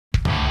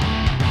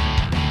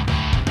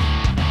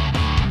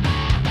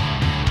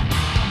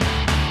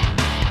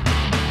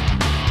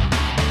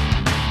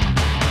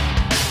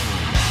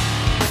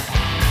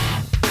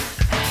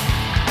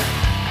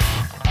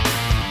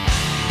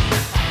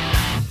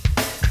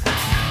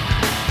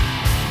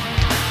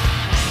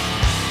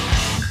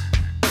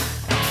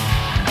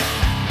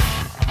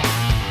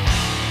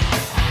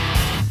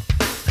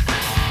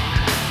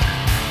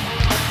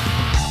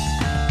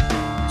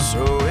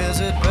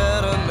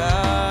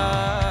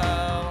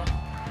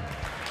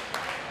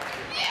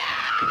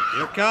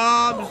Here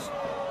comes.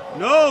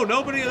 No,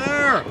 nobody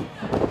there.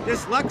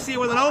 Dyslexia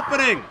with an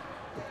opening.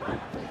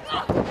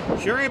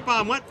 Cherry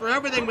Bomb went for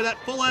everything with that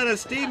full head of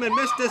steam and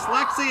missed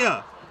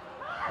Dyslexia.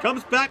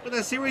 Comes back with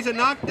a series of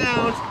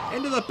knockdowns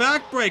into the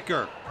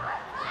backbreaker.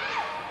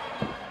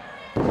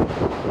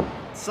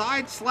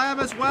 Side slam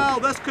as well.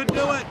 This could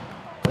do it.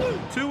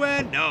 2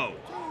 in, no.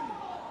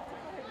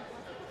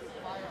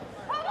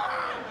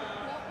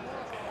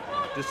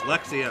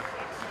 Dyslexia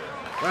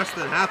less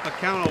than half a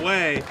count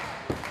away.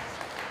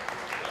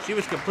 She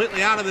was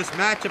completely out of this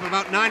matchup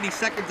about 90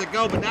 seconds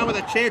ago, but now with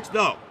a chance,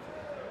 no.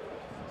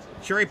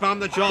 Cherry Bomb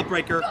the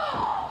jawbreaker.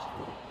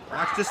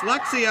 Watch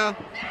Dyslexia.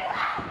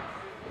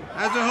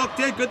 As her hook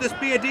did, could this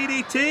be a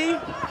DDT?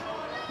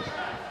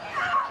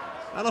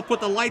 That'll put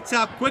the lights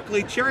out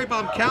quickly. Cherry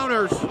Bomb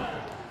counters.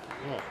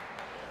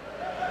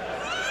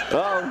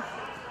 Oh,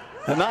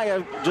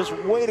 Hanaya just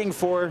waiting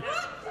for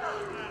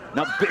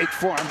now big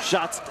forearm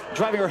shots,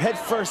 driving her head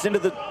first into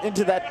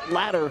that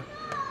ladder.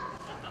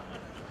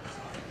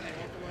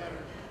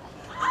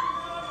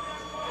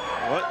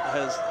 What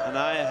does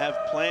Hanaya have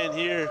planned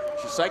here?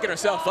 She's psyching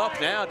herself up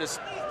now, just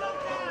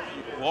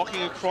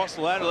walking across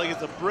the ladder like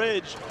it's a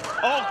bridge.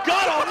 Oh,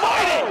 God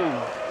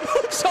almighty!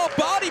 Moonsault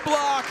body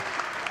block!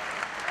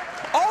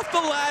 Off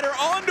the ladder,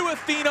 onto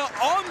Athena,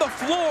 on the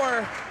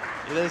floor.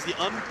 It is the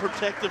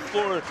unprotected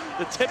floor,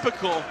 the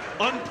typical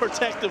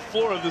unprotected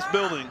floor of this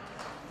building.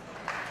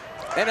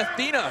 And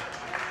Athena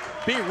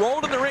being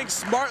rolled in the ring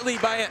smartly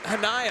by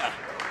Hanaya.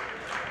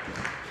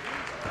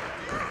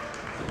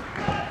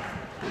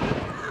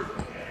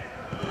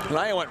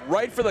 Hanaya went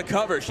right for the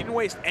cover. She didn't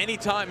waste any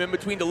time in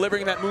between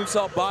delivering that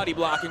moonsault body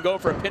block and go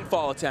for a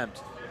pinfall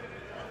attempt.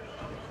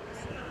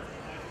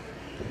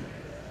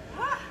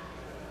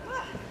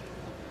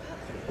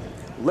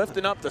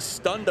 Lifting up the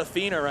stunned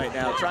Athena right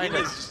now, trying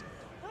to...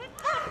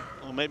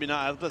 Well, maybe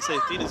not. I was about to say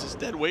Athena's just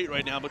dead weight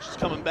right now, but she's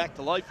coming back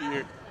to life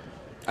here.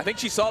 I think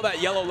she saw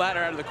that yellow ladder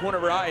out of the corner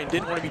of her eye and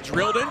didn't want to be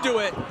drilled into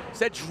it.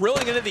 Instead,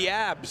 drilling into the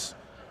abs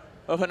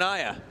of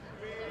Hanaya.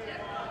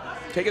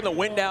 Taking the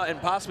wind out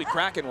and possibly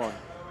cracking one.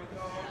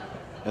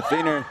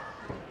 Athena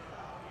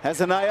has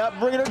Hanaya up,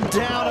 bringing her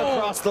down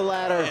across the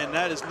ladder. And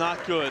that is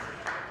not good.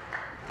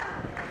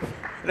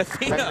 And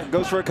Athena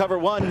goes for a cover,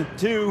 1,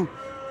 2.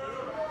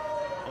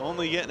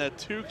 Only getting a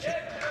 2.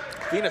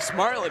 Athena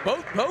smartly,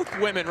 both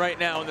women right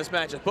now in this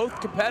matchup, both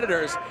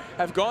competitors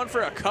have gone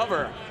for a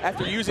cover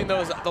after using the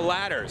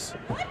ladders.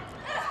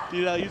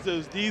 Dude, I'll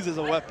use these as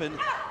a weapon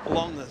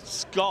along the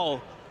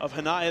skull of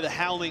Hanaya, the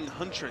Howling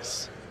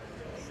Huntress.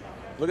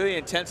 Look at the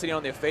intensity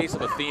on the face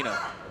of Athena.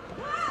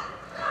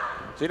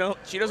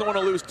 She doesn't want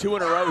to lose 2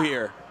 in a row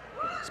here,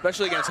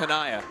 especially against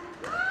Hanaya.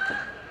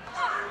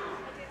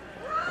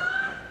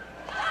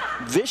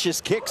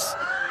 Vicious kicks.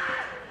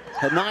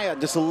 Hanaya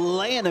just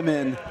laying him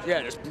in.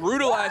 Yeah, just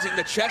brutalizing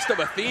the chest of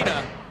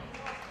Athena.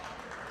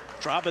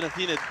 Dropping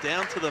Athena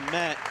down to the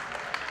mat.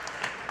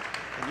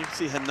 And you can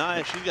see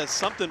Hanaya, she's got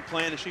something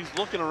planned and she's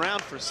looking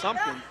around for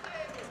something.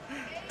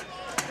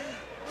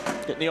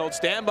 Getting the old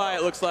standby,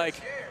 it looks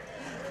like.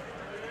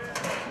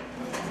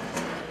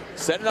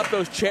 Setting up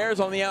those chairs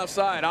on the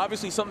outside.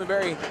 Obviously something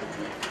very,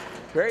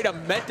 very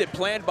demented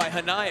planned by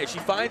Hanaya. She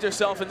finds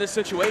herself in this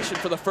situation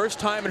for the first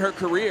time in her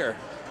career.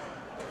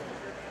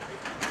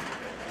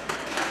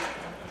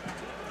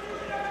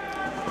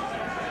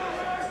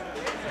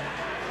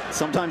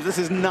 Sometimes this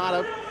is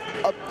not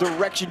a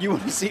direction you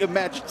want to see a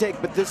match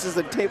take, but this is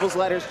a tables,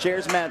 ladders,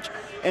 chairs match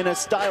in a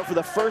style for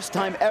the first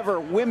time ever.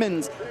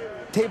 Women's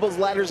tables,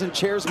 ladders, and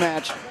chairs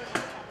match.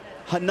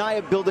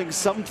 Hanaya building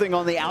something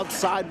on the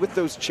outside with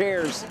those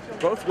chairs.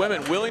 Both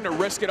women willing to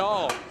risk it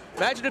all.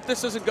 Imagine if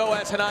this doesn't go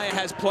as Hanaya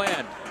has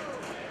planned.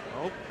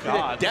 Oh,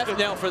 God. Death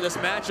knell for this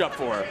matchup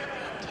for her.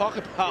 Talk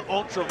about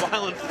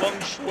ultra-violent feng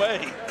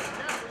shui.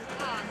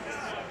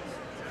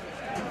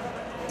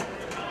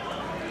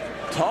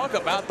 Talk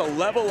about the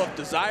level of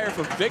desire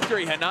for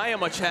victory Hanaya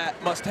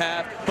must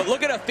have. But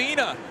look at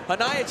Athena.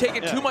 Hanaya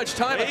taking too much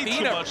time. Way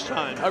Athena too much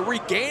time.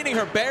 Regaining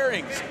her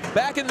bearings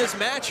back in this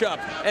matchup.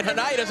 And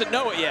Hanaya doesn't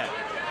know it yet.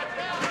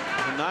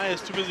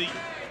 Hanaya's too busy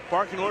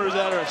barking orders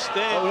at her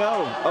stand. Oh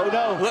no, oh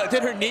no. Look,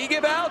 did her knee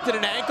give out? Did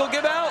an ankle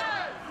give out?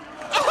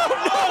 Oh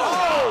no!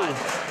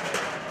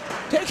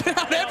 Oh. Taking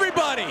out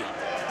everybody.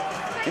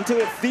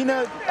 Into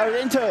Athena, or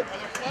into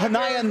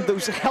Hanaya and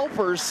those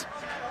helpers.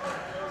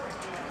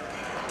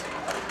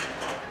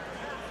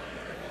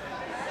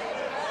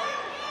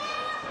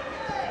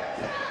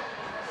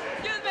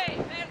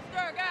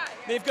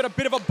 They've got a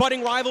bit of a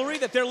budding rivalry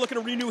that they're looking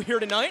to renew here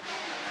tonight.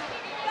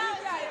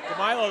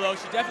 Milo, though,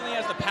 she definitely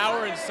has the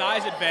power and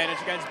size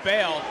advantage against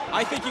Bale.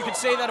 I think you could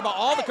say that about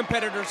all the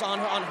competitors on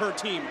her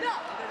team.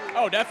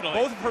 Oh,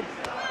 definitely.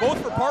 Both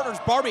of her partners,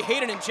 Barbie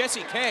Hayden and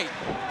Jessie Kay,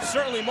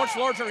 certainly much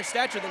larger in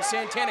stature than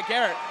Santana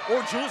Garrett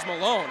or Jules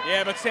Malone.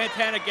 Yeah, but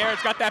Santana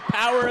Garrett's got that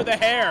power of the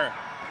hair.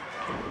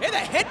 And the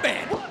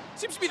headband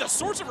seems to be the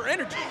source of her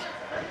energy,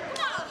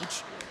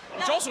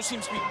 which also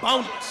seems to be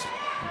boundless.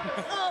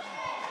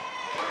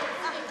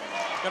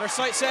 Got her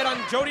sight set on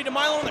Jody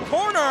DeMilo in the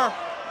corner.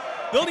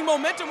 building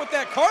momentum with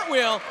that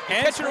cartwheel,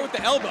 and catching her with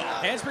the elbow.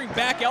 Handspring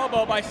back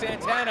elbow by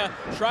Santana,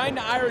 trying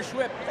to Irish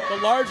whip the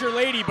larger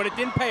lady, but it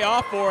didn't pay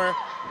off for her.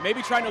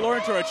 Maybe trying to lure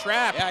into a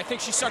trap. Yeah, I think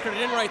she suckered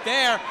it in right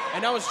there.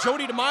 And now it's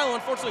Jody DeMilo,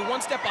 unfortunately,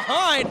 one step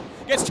behind,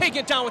 gets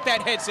taken down with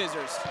that head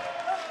scissors.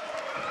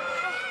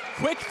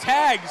 Quick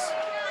tags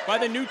by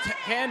the new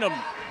tandem.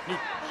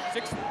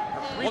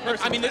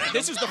 I mean,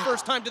 this is the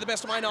first time, to the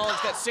best of my knowledge,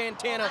 that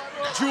Santana,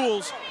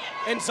 Jules,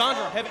 and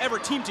Zandra have ever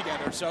teamed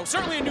together. So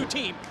certainly a new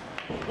team.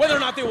 Whether or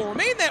not they will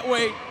remain that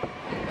way,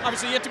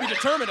 obviously yet to be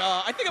determined.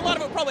 I think a lot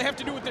of it will probably have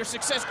to do with their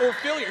success or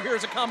failure here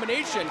as a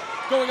combination,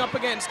 going up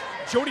against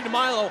Jody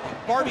DeMilo,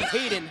 Barbie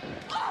Hayden,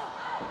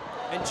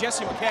 and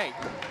Jessie McKay.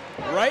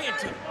 Right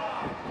into...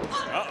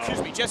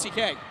 Excuse me, Jessie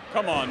K.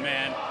 Come on,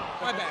 man.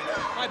 My bad.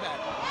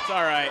 It's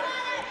all right.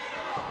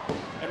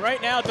 And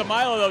right now,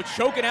 DeMilo, though,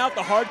 choking out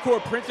the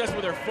hardcore princess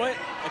with her foot,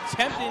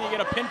 attempting to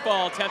get a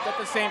pinfall attempt at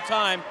the same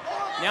time.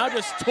 Now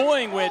just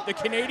toying with the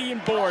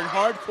Canadian-born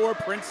hardcore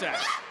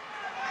princess.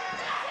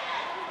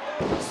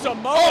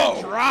 Samoa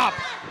drop.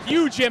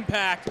 Huge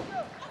impact.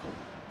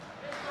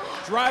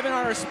 Driving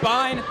on her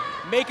spine,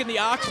 making the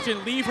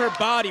oxygen leave her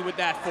body with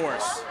that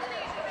force.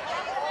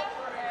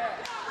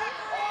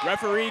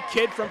 Referee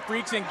Kid from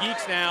Freaks and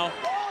Geeks now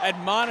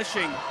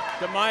admonishing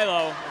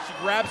DeMilo as she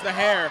grabs the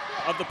hair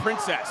of the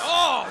princess.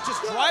 Oh,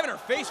 just driving her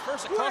face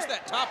first across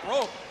that top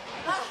rope.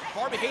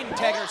 Barbie Hayden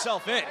tagging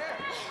herself in.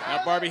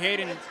 Now Barbie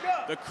Hayden,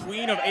 the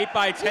queen of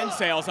 8x10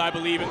 sales, I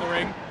believe, in the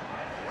ring.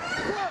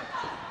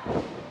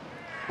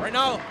 Right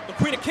now, the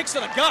queen of kicks to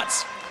the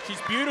guts. She's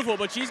beautiful,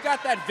 but she's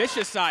got that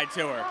vicious side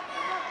to her.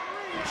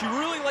 She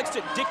really likes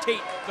to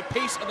dictate the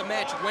pace of the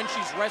match when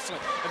she's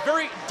wrestling. A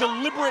very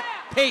deliberate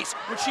pace,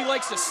 which she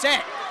likes to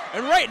set.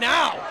 And right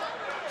now,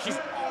 she's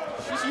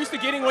used to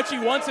getting what she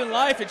wants in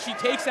life, and she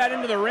takes that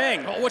into the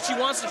ring. Oh, what she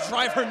wants is to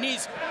drive her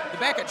knees the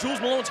back of Jules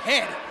Malone's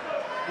head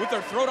with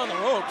her throat on the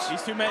ropes.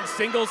 These two men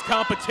singles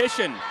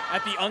competition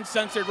at the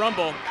Uncensored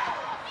Rumble.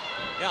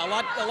 Yeah, a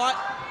lot.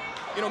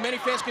 You know, many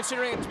fans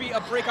considering it to be a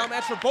breakout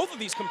match for both of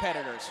these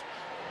competitors.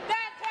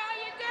 That's how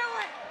you do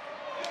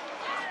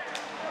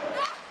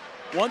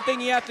it! One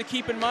thing you have to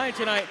keep in mind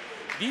tonight,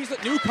 these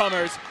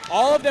newcomers,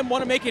 all of them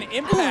want to make an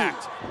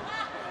impact.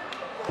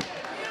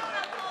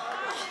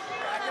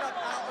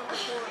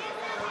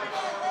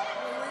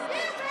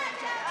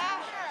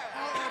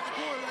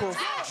 For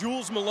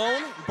Jules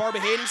Malone, Barbie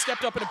Hayden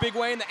stepped up in a big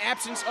way in the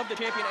absence of the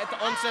champion at the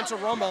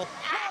Uncensored Rumble.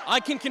 I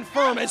can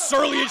confirm, as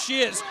surly as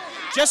she is,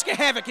 Jessica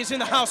Havoc is in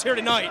the house here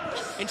tonight,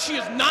 and she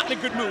is not in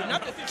a good mood.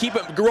 Keep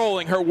it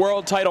rolling, her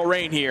world title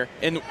reign here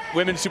in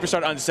Women's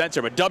Superstar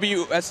Uncensored. But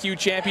WSU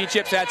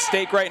Championships at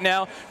stake right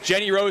now.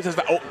 Jenny Rose has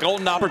the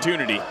golden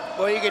opportunity.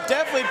 Well, you can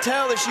definitely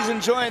tell that she's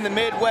enjoying the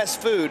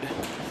Midwest food.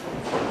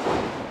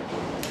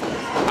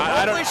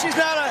 Hopefully she's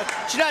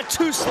not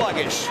too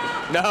sluggish.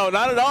 No,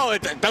 not at all.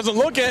 It doesn't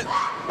look it.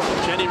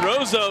 Jenny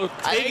Rose, though,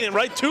 taking it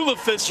right to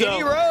LuFisto.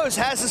 Jenny Rose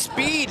has the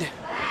speed.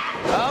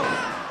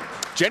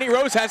 Jenny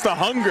Rose has the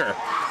hunger.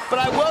 But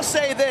I will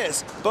say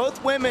this,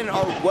 both women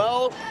are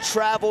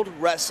well-traveled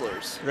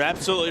wrestlers. You're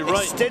absolutely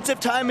right. Extensive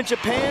time in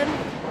Japan.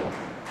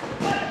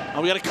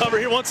 We got to cover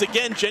here once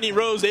again. Jenny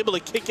Rose able to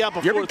kick out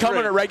before You're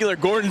becoming a regular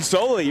Gordon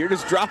Soley. You're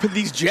just dropping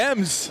these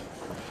gems.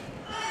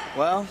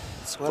 Well,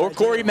 or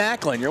Corey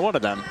Macklin, you're one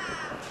of them.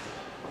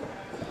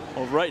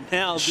 Well, right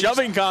now,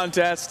 shoving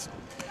contest,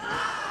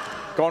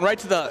 going right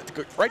to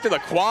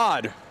the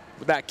quad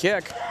with that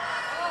kick.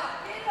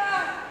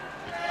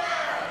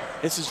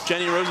 This is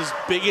Jenny Rose's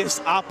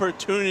biggest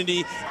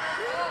opportunity.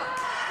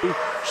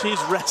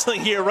 She's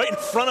wrestling here right in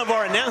front of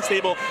our announce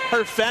table.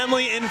 Her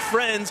family and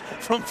friends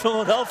from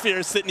Philadelphia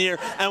are sitting here.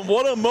 And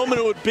what a moment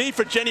it would be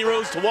for Jenny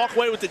Rose to walk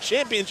away with the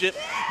championship.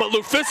 But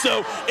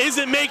LuFisto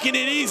isn't making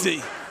it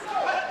easy.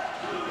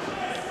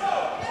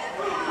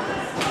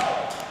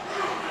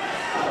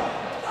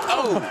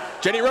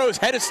 Jenny Rose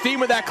head of steam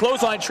with that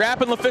clothesline,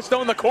 trapping LuFisto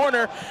in the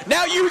corner.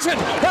 Now using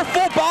her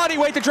full body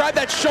weight to drive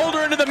that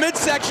shoulder into the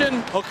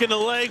midsection. Hooking the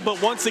leg,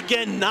 but once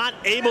again, not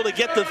able to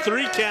get the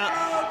 3 count.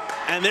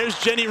 And there's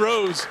Jenny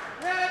Rose.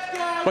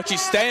 But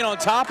she's staying on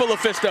top of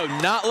LuFisto,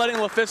 not letting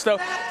LuFisto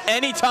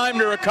any time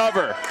to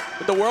recover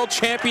with the World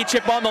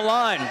Championship on the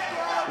line.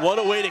 What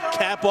a way to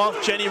cap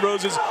off Jenny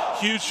Rose's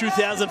huge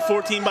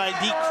 2014 by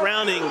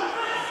decrowning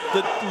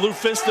the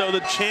LuFisto,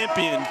 the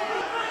champion.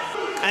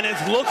 And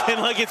it's looking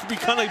like it's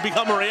become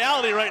a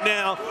reality right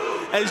now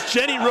as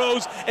Jenny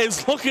Rose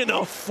is looking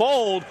to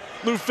fold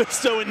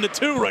LuFisto into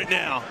 2 right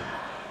now.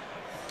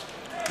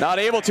 Not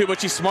able to,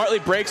 but she smartly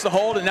breaks the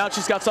hold, and now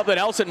she's got something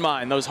else in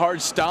mind, those hard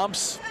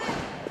stomps.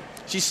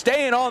 She's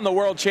staying on the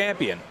world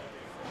champion.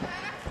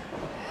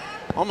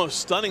 Almost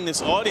stunning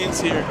this audience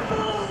here.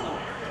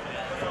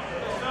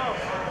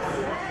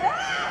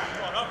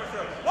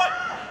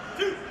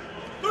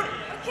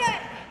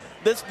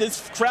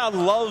 This crowd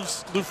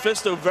loves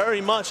LuFisto very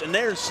much, and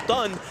they're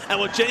stunned at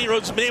what Jenny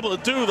Rose has been able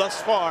to do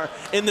thus far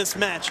in this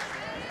match.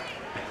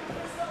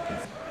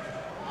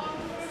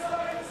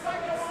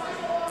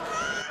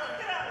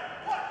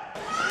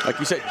 Like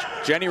you said,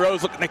 Jenny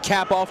Rose looking to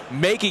cap off,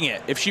 making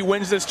it, if she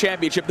wins this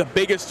championship, the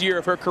biggest year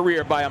of her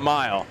career by a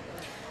mile.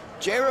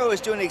 J-Ro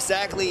is doing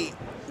exactly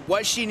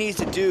what she needs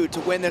to do to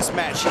win this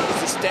match. She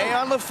needs to stay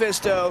on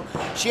Lufisto.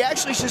 She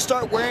actually should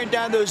start wearing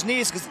down those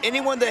knees, because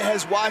anyone that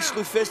has watched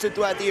Lufisto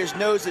throughout the years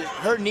knows that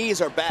her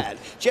knees are bad.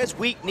 She has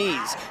weak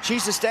knees. She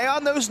needs to stay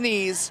on those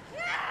knees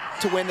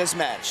to win this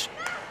match.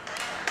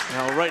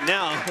 Now, right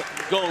now,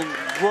 go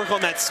work on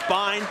that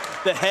spine,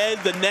 the head,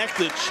 the neck,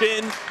 the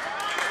chin.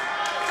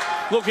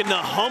 Looking to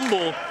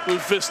humble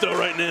Lufisto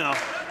right now.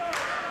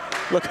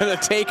 Looking to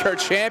take her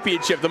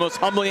championship, the most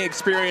humbling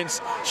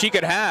experience she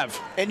could have.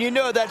 And you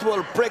know that's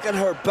what'll break on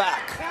her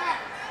back.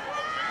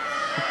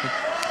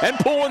 And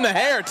pulling the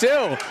hair,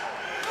 too.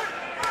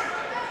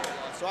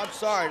 So I'm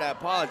sorry to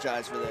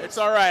apologize for this. It's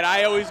all right.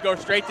 I always go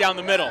straight down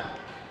the middle.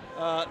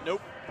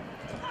 Nope.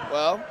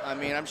 Well, I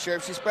mean, I'm sure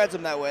if she spreads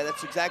them that way,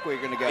 that's exactly where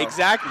you're going to go.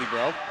 Exactly,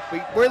 bro.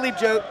 We're leave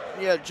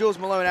Jules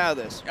Malone out of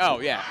this. Oh,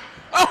 yeah.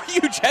 Oh,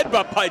 huge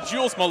headbutt by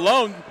Jules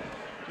Malone.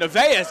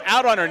 Nevaeh's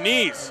out on her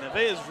knees.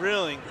 Nevaeh's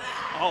reeling.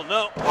 Oh,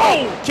 no.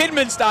 Oh,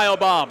 Kidman style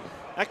bomb.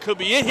 That could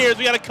be it here as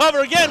we got to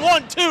cover again.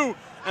 1, 2.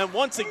 And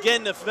once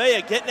again,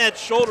 Nevaeh getting that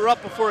shoulder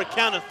up before a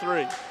count of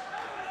 3.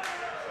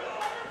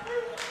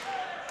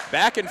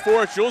 Back and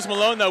forth. Jules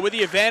Malone, though, with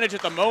the advantage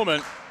at the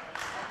moment.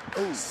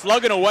 Ooh.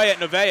 Slugging away at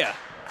Nevaeh.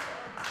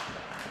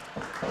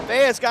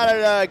 Nevaeh's got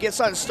to get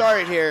something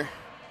started here.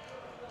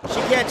 She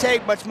can't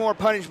take much more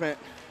punishment.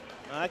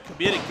 That could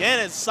be it again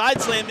as side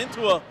slam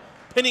into a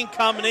pinning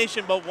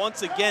combination, but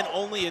once again,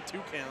 only a 2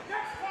 count.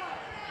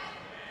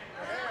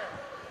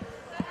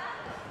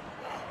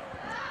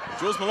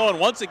 Jules Malone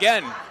once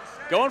again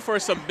going for a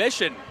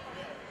submission.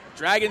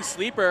 Dragon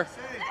sleeper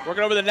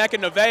working over the neck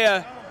of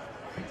Nevaeh.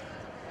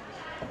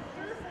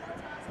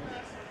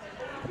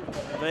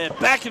 Nevaeh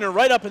backing her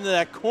right up into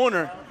that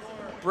corner,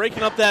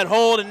 breaking up that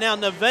hold, and now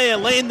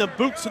Nevaeh laying the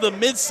boots to the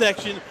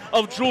midsection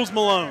of Jules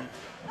Malone.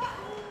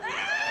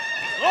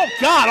 Oh,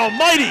 God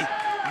almighty!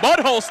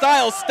 Mudhole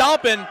style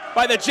stomping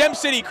by the Gem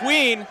City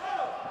Queen.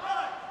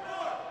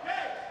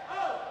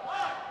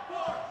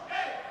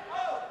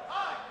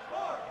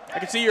 I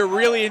can see you're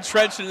really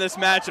entrenched in this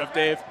matchup,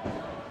 Dave.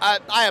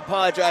 I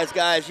apologize,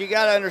 guys. You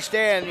got to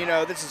understand, you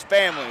know, this is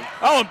family.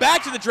 Oh, and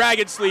back to the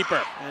Dragon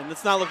Sleeper. And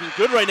it's not looking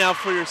good right now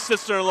for your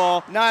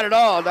sister-in-law. Not at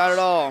all, not at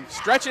all.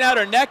 Stretching out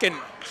her neck and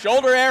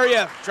shoulder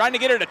area, trying to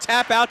get her to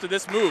tap out to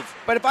this move.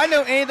 But if I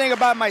know anything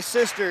about my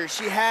sister,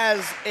 she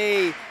has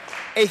a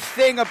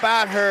thing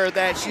about her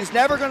that she's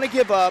never going to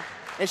give up,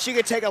 and she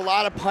could take a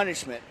lot of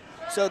punishment.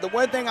 So the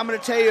one thing I'm going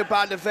to tell you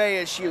about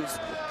Nevaeh is she's a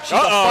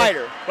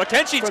fighter. But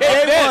can she From take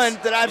day this?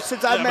 one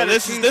since I've met her,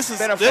 she's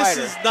been a fighter. This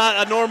is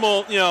not a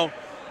normal, you know,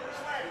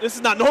 this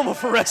is not normal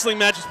for wrestling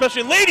matches,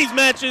 especially in ladies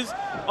matches.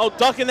 Oh,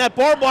 ducking that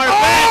barbed wire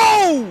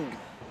back.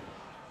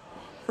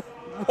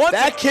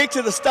 That kick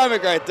to the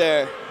stomach right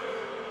there.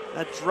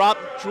 That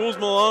dropped Jules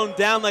Malone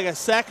down like a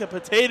sack of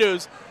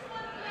potatoes.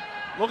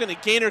 Looking to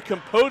gain her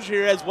composure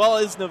here as well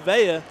as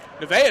Nevaeh.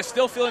 Nevaeh is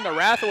still feeling the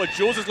wrath of what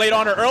Jules has laid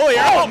on her earlier.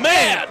 Oh,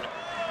 man!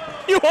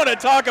 You want to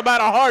talk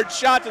about a hard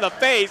shot to the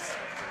face.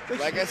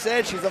 Like I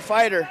said, she's a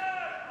fighter.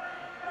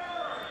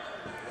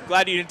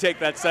 Glad you didn't take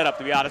that setup,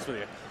 to be honest with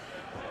you.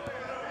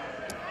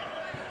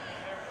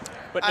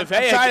 But I'm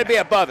Nevaeh, trying to be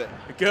above it.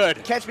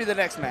 Good. Catch me the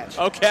next match.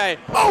 Okay.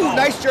 Oh,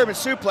 nice German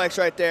suplex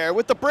right there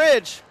with the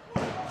bridge.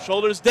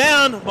 Shoulders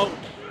down.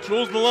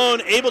 Jules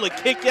Malone able to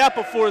kick out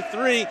before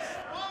 3.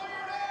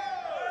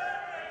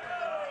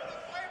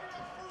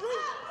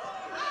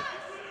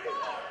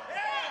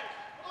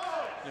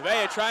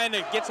 Nevaeh trying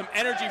to get some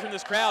energy from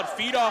this crowd,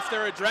 feed off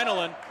their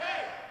adrenaline.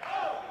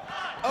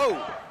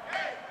 Oh.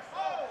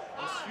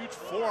 Those huge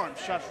forearm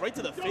shots right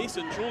to the face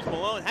of Jules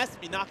Malone. Has to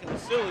be knocking her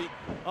silly.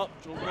 Oh,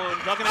 Jules Malone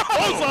ducking that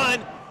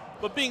clothesline,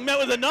 but being met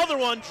with another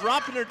one,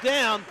 dropping her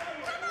down.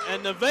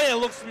 And Nevaeh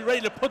looks to be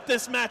ready to put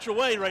this match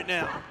away right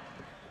now.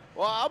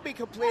 Well, I'll be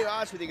completely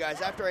honest with you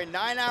guys. After a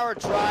 9-hour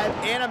drive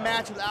and a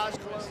match with Alex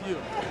Colon.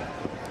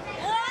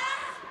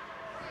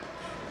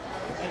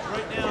 And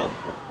right now,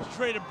 she's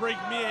ready to break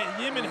Mia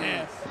Yim in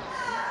half.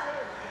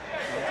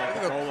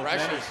 Look at the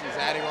pressure she's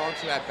adding on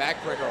to that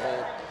backbreaker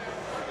hold.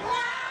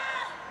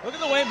 Look at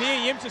the way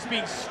Mia Yim's just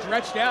being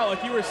stretched out,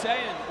 like you were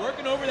saying,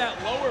 working over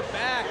that lower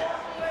back.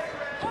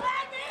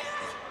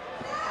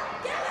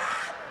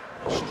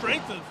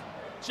 Strength of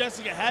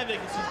Jessica Havoc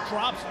as she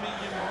drops Mia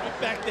Yim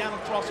right back down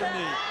across her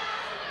knee.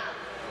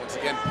 Once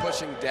again,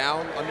 pushing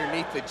down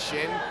underneath the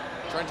chin,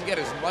 trying to get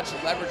as much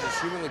leverage as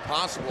humanly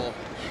possible.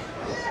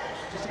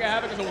 Jessica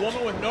Havoc is a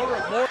woman with no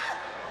remorse.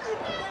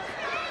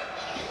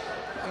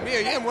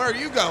 Mia Yim, where are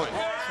you going?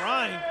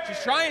 Trying. She's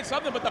trying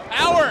something, but the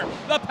power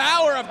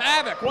of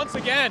Havoc once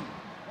again.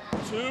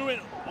 2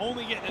 and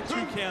only getting a 2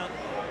 count.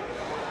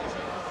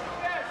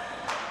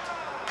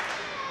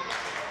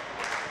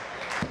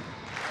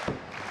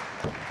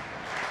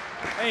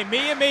 Hey,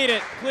 Mia made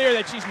it clear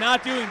that she's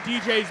not doing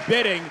DJ's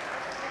bidding,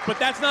 but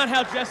that's not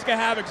how Jessica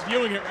Havoc's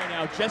viewing it right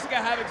now. Jessica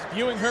Havoc's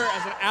viewing her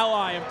as an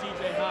ally of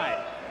DJ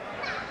Hyde.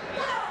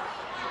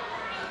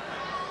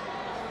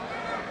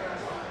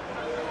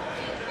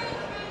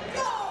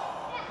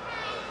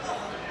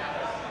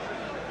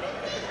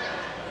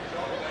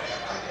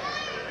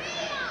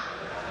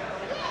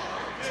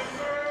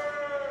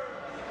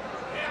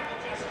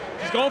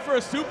 going for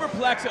a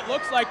superplex, it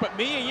looks like, but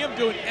Mia Yim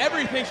doing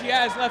everything she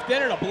has left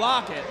in her to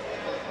block it.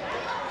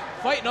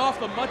 Fighting off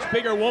the much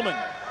bigger woman.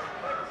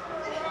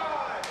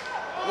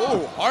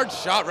 Oh, hard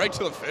shot right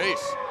to the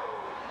face.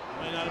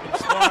 Might not have been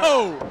smart.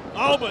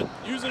 Oh, but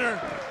using her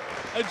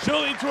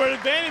agility to her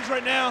advantage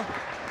right now.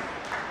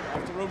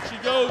 Off the rope she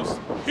goes.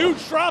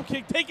 Huge drop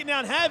kick, taking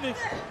down Havoc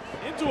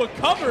into a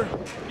cover.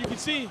 You can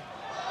see.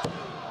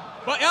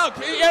 But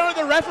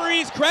the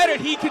referee's credit,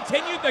 he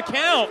continued the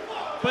count.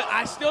 But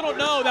I still don't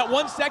know. That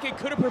 1 second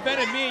could have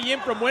prevented Mia Yim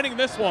from winning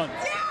this one.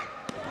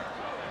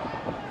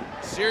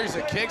 Series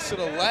of kicks to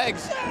the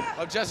legs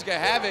of Jessica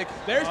Havoc.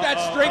 There's that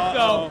strength,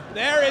 though.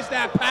 There is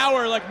that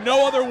power like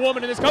no other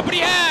woman in this company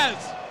has.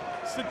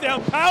 Sit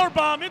down power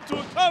bomb into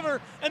a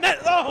cover, and that,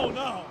 oh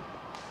no.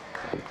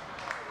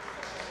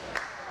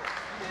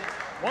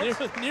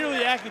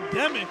 Nearly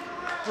academic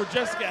for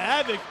Jessica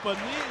Havoc, but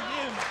Mia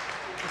Yim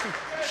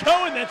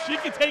showing that she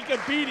can take a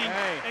beating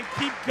and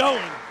keep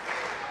going.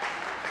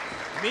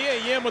 Mia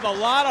Yim with a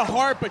lot of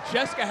heart, but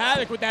Jessica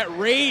Havoc with that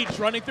rage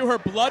running through her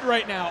blood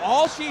right now.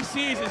 All she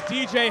sees is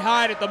DJ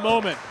Hyde at the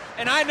moment.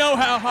 And I know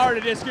how hard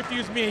it is to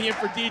confuse Mia Yim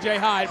for DJ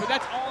Hyde, but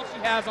that's all she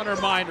has on her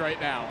mind right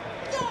now.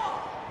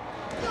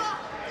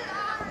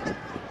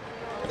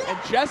 And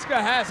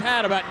Jessica has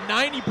had about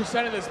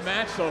 90% of this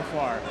match so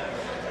far.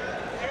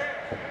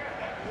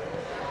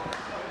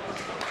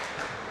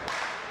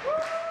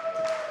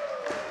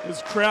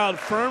 This crowd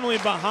firmly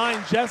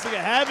behind Jessica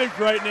Havoc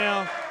right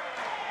now.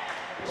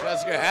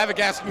 Jessica Havoc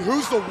asking,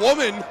 who's the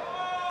woman? I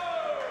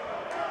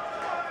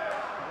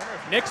wonder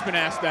if Nick's been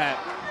asked that.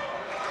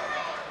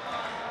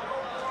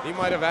 He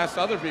might have asked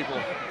other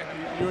people.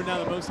 You are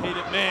now the most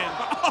hated man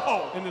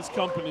in this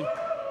company.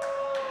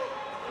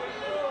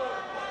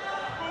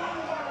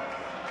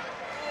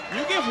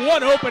 You give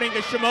one opening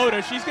to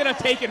Shimoda, she's going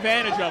to take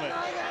advantage of it.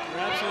 You're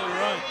absolutely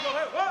right.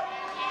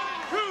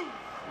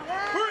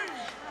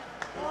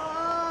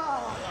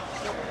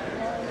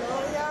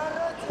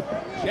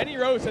 Jenny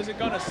Rose hasn't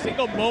gone a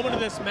single moment of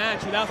this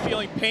match without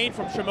feeling pain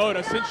from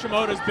Shimoda since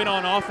Shimoda's been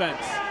on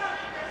offense.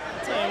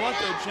 I'll tell you what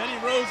though, Jenny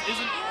Rose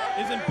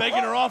isn't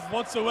begging her off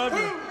whatsoever.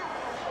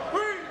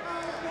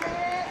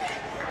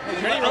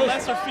 A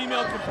lesser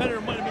female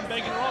competitor might have been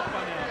begging her off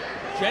by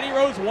now. Jenny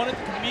Rose wanted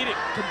to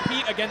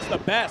compete against the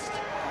best.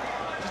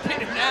 She's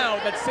getting now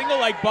that single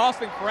like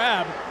Boston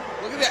Crab.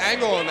 Look at the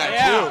angle on that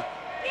too.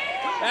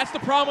 That's the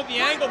problem with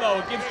the angle though.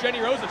 It gives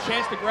Jenny Rose a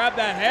chance to grab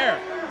that hair.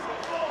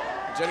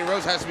 Jenny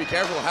Rose has to be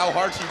careful how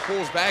hard she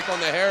pulls back on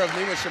the hair of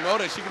Nima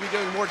Shimoda. She could be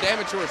doing more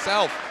damage to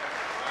herself.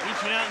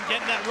 Reaching out and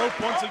getting that rope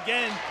once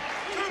again.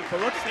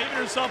 But look, saving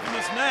herself in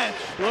this match.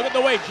 Look at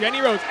the way Jenny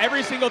Rose,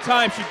 every single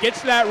time she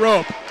gets to that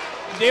rope,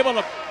 she's able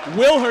to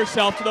will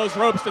herself to those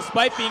ropes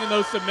despite being in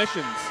those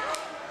submissions.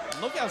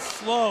 And look how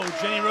slow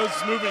Jenny Rose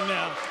is moving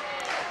now.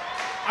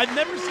 I've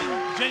never seen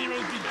Jenny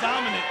Rose be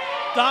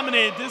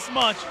dominated this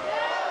much.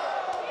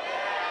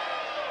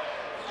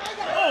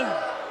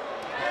 Oh!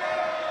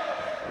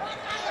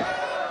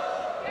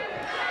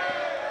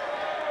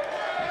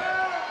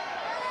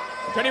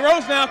 Jenny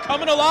Rose now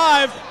coming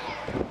alive.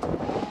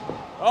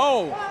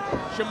 Oh,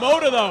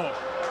 Shimoda though,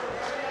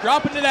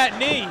 dropping to that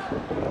knee.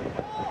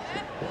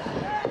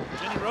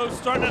 Jenny Rose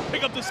starting to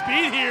pick up the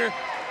speed here.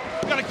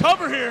 We've got to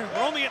cover here.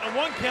 We're only getting a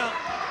 1 count.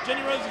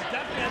 Jenny Rose is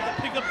definitely have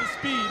to pick up the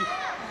speed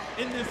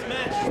in this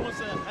match. She wants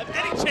to have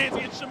any chance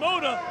against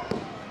Shimoda.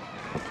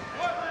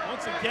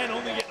 Once again,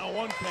 only getting a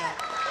 1 count.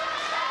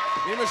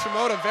 Nima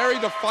Shimoda very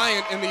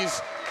defiant in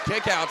these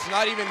kickouts,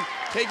 not even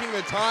taking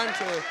the time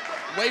to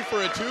wait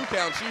for a 2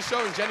 count. She's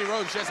showing Jenny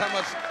Rose just how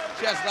much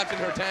she has left in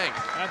her tank.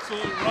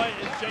 Absolutely right.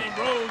 And Jenny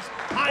Rose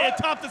high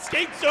atop the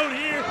skate zone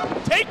here,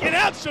 taking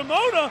out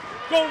Shimoda,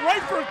 going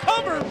right for a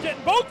cover,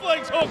 getting both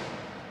legs hooked.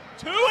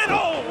 2 and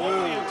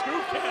only a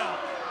 2 count.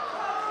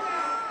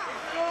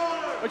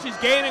 But she's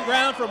gaining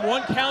ground from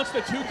 1 counts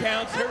to 2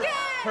 counts.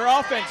 Her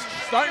offense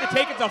starting to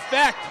take its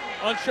effect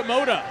on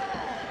Shimoda.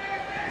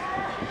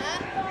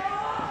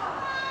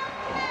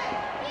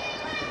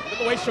 Look at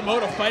the way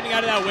Shimoda fighting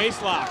out of that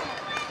waist lock.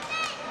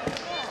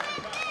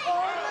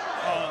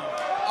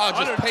 Oh,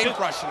 just pain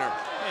crushing her.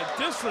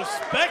 Yeah,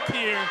 disrespect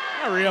here.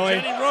 Not really.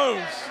 Jenny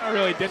Rose. Not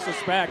really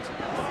disrespect.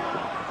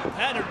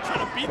 Had her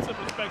trying to beat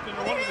some respect into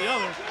one or the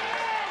other.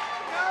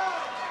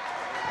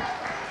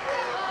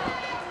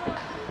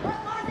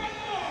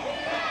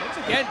 Once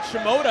again,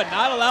 Shimoda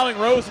not allowing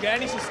Rose to get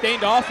any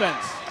sustained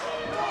offense.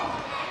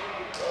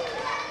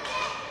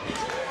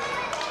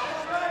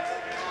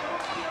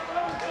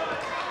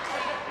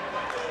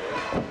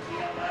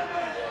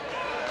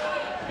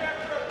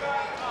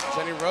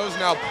 Jenny Rose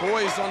now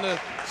poised on the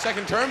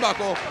second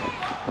turnbuckle,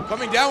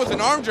 coming down with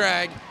an arm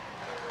drag.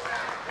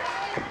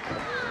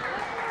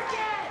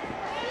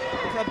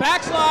 For a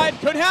backslide,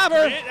 could have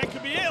her. That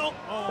could be it. Oh,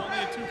 only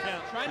a 2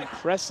 count.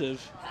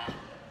 Impressive.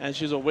 And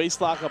she's a waist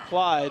lock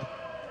applied.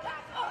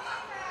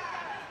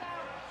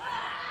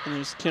 And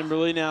there's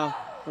Kimberly now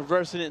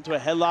reversing it into a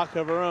headlock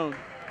of her own.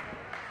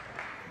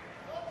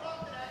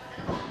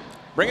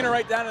 Bringing her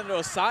right down into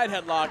a side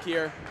headlock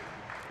here.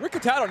 Rick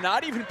Cataldo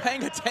not even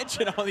paying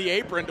attention on the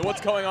apron to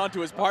what's going on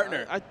to his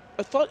partner. I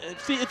thought,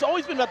 see, it's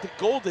always been about the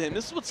gold to him.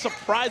 This is what's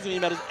surprising me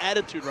about his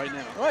attitude right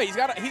now. Oh, he's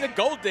a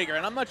gold digger,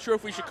 and I'm not sure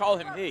if we should call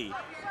him he.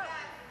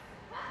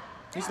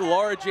 He's the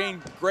Laura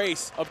Jane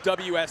Grace of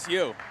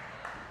WSU.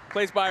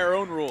 Plays by her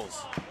own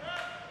rules.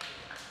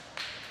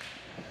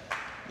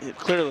 Yeah,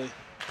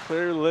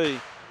 clearly.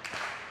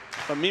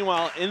 But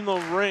meanwhile, in the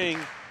ring,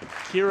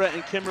 Kira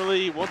and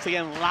Kimberly once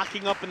again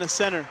locking up in the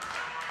center.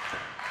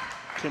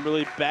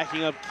 Kimberly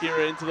backing up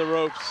Kira into the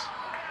ropes.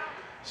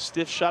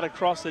 Stiff shot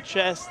across the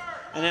chest,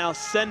 and now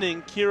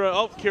sending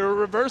Kira, Kira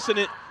reversing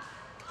it.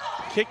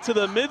 Kick to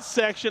the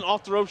midsection,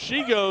 off the rope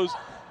she goes.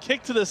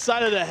 Kick to the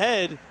side of the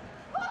head.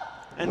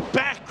 And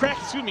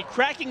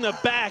cracking the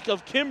back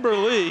of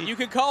Kimberly. You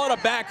can call it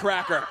a back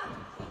cracker.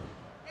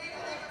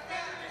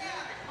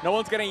 No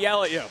one's gonna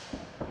yell at you.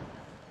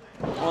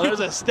 Well, there's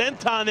a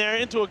stenton there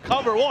into a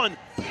cover. 1,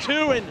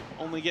 2, and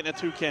only getting a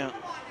 2 count.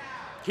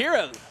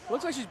 Kira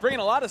looks like she's bringing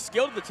a lot of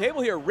skill to the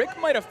table here. Rick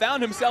might have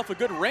found himself a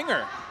good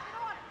ringer.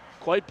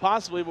 Quite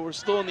possibly, but we're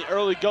still in the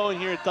early going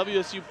here at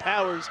WSU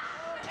Power's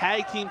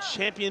Tag Team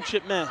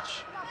Championship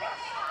match.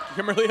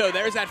 Kimberly, though,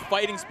 there's that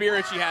fighting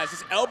spirit she has,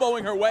 just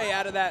elbowing her way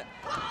out of that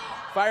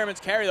fireman's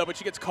carry, though, but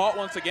she gets caught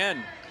once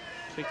again.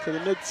 Kick to the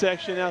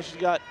midsection. Now she's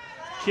got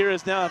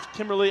Kira's now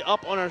Kimberly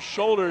up on her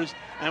shoulders.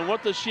 And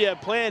what does she have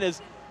planned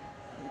is,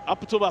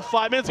 up until about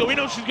 5 minutes ago, we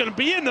know she's going to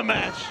be in the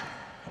match.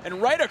 And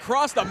right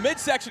across the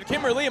midsection,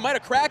 Kimberly might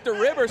have cracked a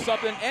rib or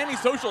something.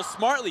 Antisocial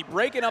smartly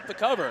breaking up the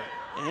cover.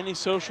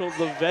 Antisocial,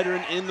 the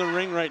veteran in the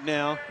ring right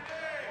now,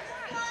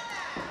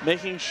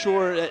 making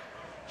sure that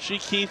she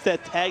keeps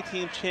that tag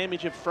team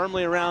championship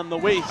firmly around the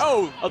waist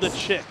of the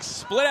chicks.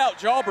 Split out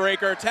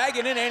jawbreaker,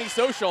 tagging in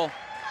Antisocial.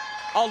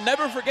 I'll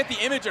never forget the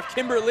image of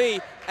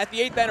Kimberly at the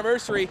 8th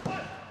anniversary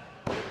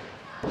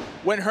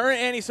when her and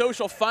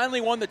Antisocial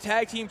finally won the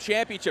tag team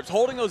championships,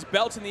 holding those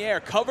belts in the air,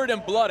 covered in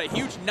blood, a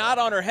huge knot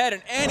on her head,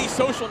 and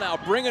Antisocial now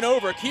bringing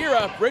over.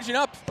 Kira bridging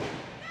up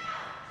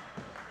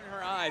in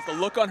her eyes, the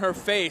look on her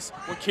face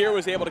when Kira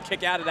was able to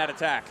kick out of that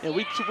attack. Yeah,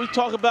 we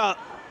talk about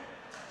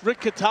Rick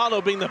Cataldo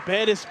being the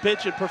baddest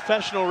bitch in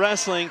professional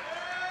wrestling.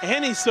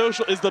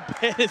 Antisocial is the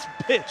baddest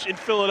bitch in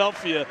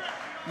Philadelphia.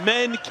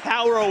 Men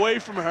cower away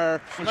from her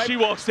when she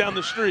walks down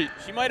the street.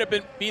 She might have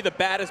be the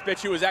baddest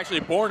bitch who was actually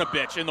born a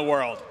bitch in the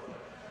world.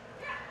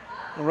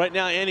 And right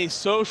now,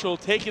 Antisocial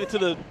taking it to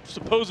the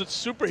supposed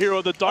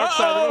superhero, the dark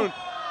side of the moon.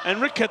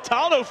 And Rick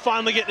Cataldo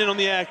finally getting in on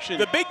the action.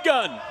 The big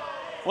gun.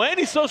 Well,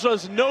 Antisocial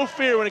has no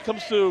fear when it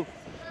comes to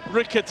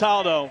Rick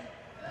Cataldo.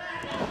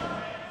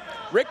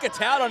 Rick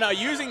Cataldo now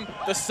using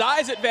the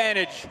size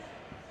advantage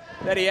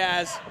that he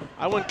has.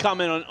 I wouldn't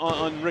comment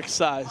on Rick's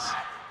size.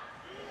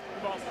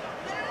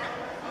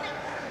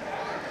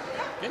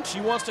 And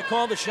she wants to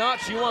call the shot.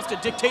 She wants to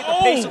dictate the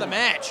pace of the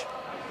match.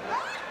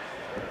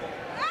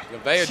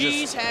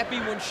 She's happy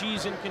when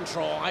she's in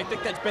control. I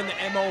think that's been the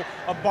MO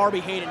of Barbie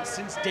Hayden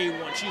since day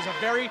one. She's a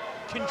very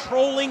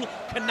controlling,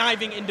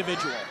 conniving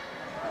individual.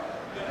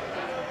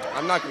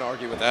 I'm not going to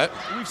argue with that.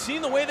 We've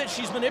seen the way that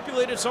she's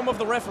manipulated some of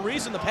the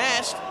referees in the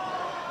past.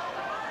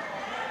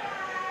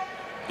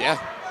 Yeah,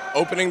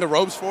 opening the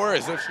ropes for her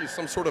as if she's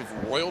some sort of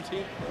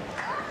royalty.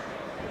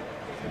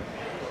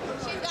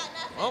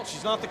 Well,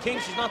 she's not the king,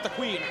 she's not the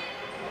queen.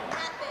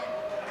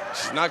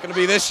 She's not going to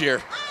be this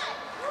year.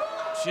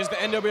 She is the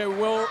NWA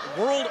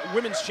World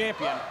Women's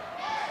Champion.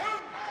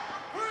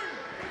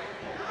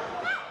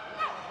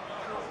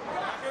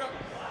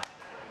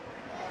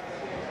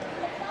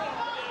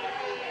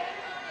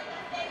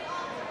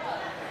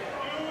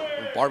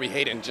 Barbie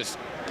Hayden just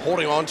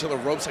holding on to the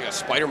ropes like a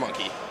spider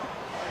monkey.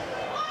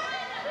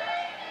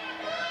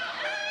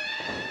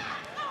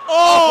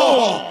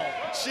 Oh!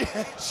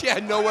 She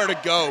had nowhere to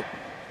go.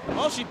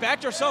 Well, she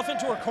backed herself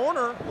into her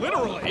corner,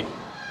 literally.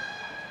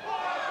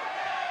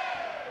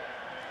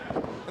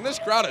 And this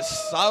crowd is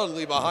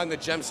solidly behind the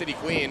Gem City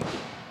Queen.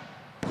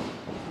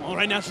 Well,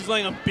 right now she's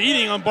laying a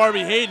beating on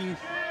Barbie Hayden.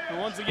 And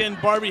once again,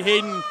 Barbie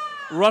Hayden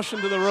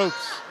rushing to the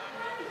ropes.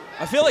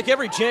 I feel like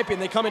every champion,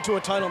 they come into a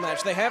title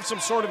match, they have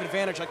some sort of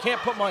advantage. I can't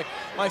put my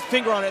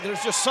finger on it.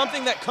 There's just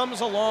something that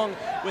comes along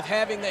with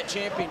having that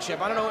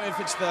championship. I don't know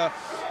if it's the,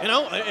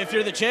 if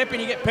you're the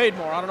champion, you get paid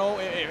more. I don't know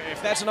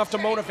if that's enough to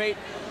motivate,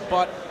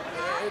 but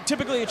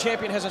typically a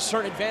champion has a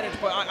certain advantage,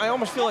 but I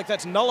almost feel like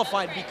that's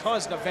nullified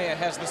because Nevaeh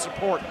has the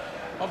support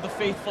of the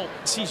faithful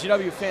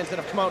CCW fans that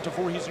have come out to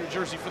Voorhees, New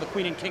Jersey for the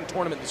Queen and King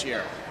tournament this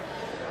year.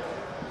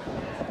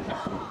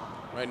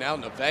 Right now,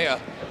 Nevaeh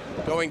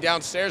going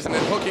downstairs and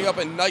then hooking up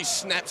a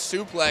nice snap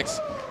suplex,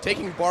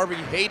 taking Barbie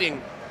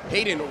Hayden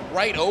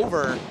right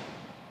over.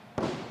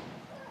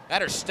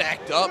 Had her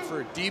stacked up for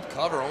a deep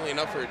cover, only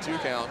enough for a 2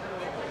 count.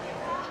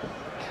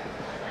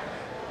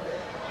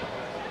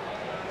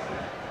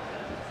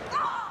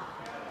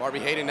 Barbie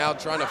Hayden now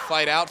trying to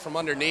fight out from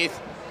underneath.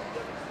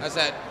 Has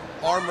that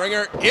arm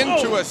wringer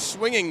into a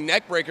swinging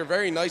neck breaker,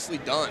 very nicely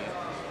done.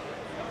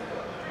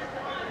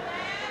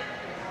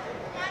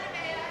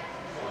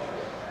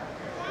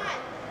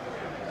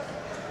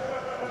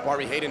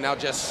 Barbie Hayden now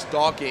just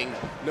stalking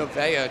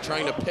Nevaeh,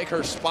 trying to pick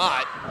her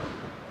spot.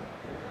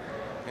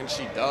 And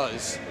she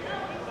does.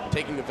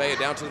 Taking Nevaeh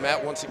down to the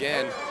mat once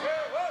again.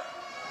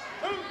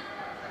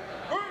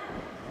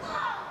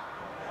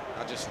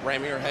 Now just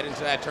ramming her head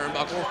into that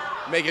turnbuckle.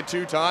 Make it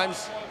 2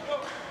 times.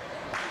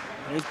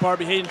 Here's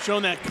Barbie Hayden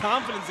showing that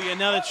confidence again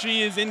now that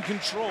she is in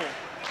control.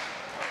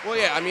 Well,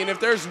 yeah, I mean, if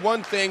there's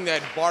one thing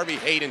that Barbie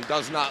Hayden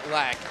does not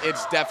lack,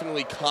 it's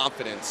definitely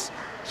confidence.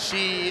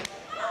 She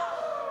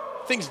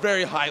thinks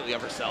very highly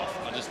of herself.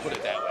 I'll just put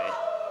it that way.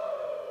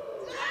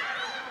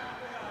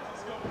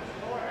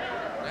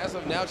 As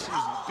of now, she's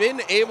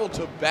been able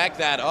to back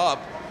that up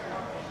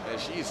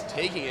as she's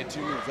taking it to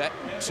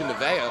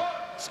Nevaeh.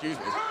 Excuse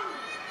me.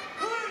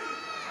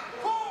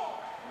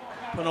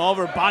 Putting all of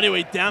her body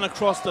weight down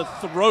across the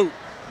throat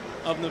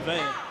of Nevaeh.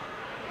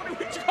 What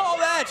would you call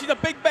that? She's a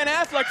big Ben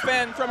Affleck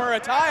fan from her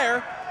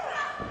attire.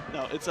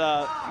 No, it's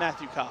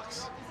Matthew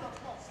Cox.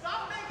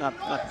 Not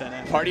Ben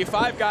Affleck. Party of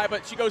 5 guy,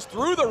 but she goes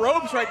through the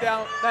ropes right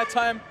down that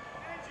time,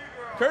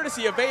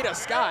 courtesy of Veda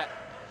Scott.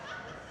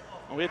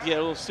 Well, we have to get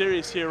a little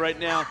serious here right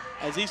now,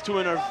 as these two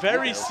women are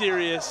very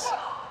serious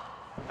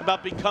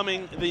about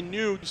becoming the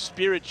new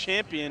Spirit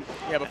champion.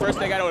 Yeah, but first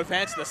they got to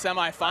advance to the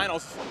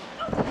semifinals.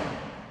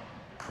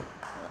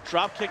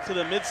 Drop kick to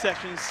the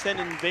midsection,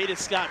 sending Veda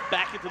Scott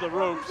back into the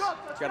ropes.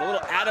 She's got a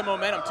little added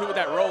momentum too with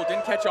that roll.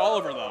 Didn't catch all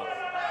of her though,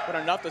 but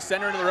enough to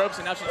send her into the ropes,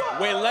 and now she's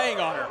waylaying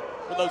on her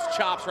with those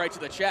chops right to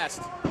the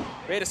chest.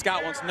 Veda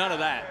Scott wants none of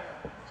that.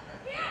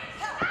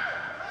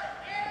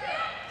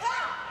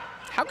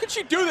 How could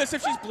she do this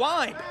if she's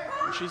blind?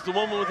 She's the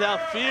woman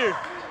without fear.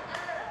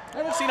 I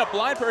haven't seen a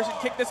blind person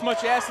kick this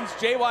much ass since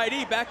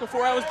JYD back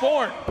before I was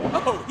born.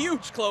 Oh,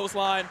 huge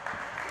clothesline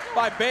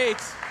by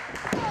Bates.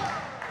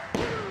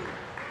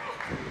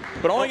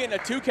 But only getting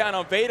a 2 count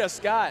on Veda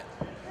Scott.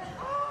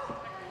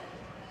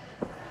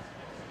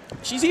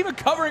 She's even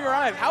covering her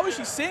eyes. How is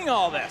she seeing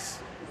all this?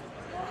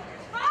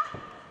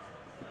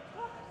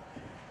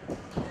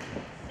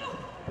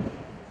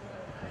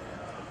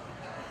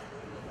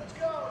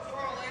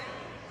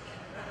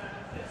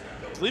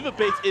 Leva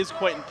Bates is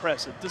quite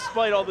impressive,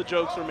 despite all the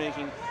jokes we're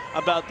making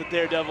about the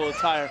Daredevil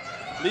attire.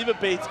 Leva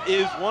Bates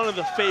is one of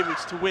the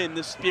favorites to win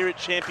the Spirit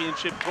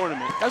Championship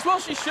tournament. As well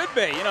she should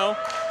be, you know.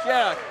 She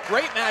had a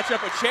great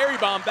matchup with Cherry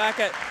Bomb back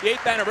at the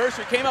 8th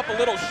anniversary. Came up a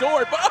little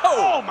short, but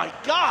oh my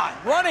God!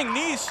 Running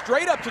knees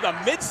straight up to the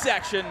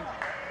midsection.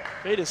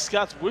 Veda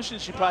Scott's wishing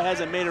she probably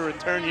hasn't made a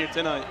return here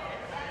tonight.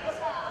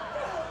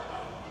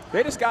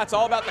 Veda Scott's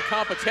all about the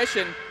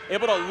competition,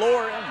 able to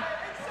lure in.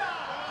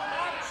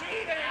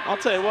 I'll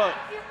tell you what,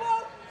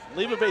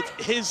 Leva Bates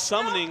is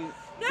summoning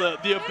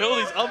the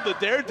abilities of the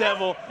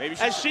Daredevil,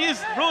 as she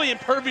is really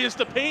impervious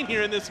to pain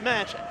here in this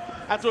match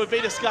after what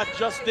Veda Scott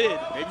just did.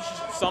 Maybe she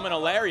should summon a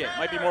lariat,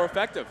 might be more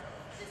effective.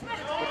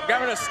 We're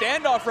having a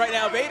standoff right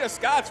now. Veda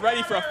Scott's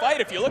ready for a fight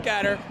if you look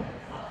at her.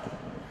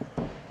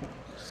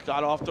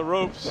 Scott off the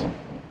ropes.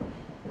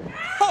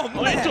 Oh,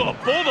 man. Into a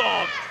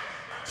bulldog.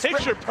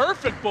 Picture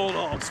perfect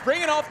bulldog.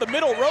 Springing off the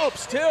middle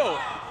ropes, too.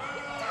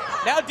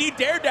 Now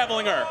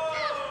de-daredeviling her.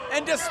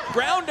 And just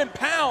ground and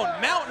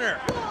pound, mounting her.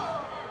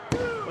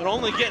 But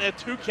only getting a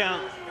 2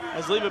 count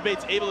as Leva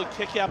Bates able to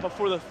kick out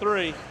before the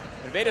 3.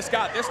 And Veda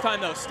Scott this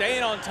time, though,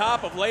 staying on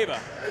top of Leva.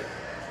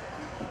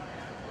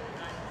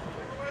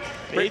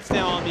 Bates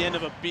now on the end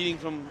of a beating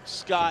from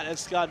Scott as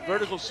Scott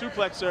vertical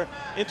suplex her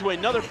into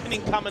another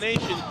pinning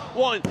combination.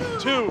 1,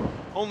 2,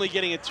 only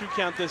getting a 2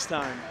 count this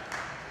time.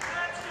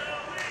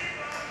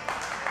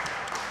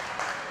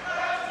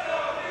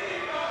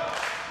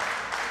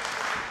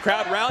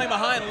 Crowd rallying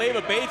behind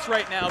Leva Bates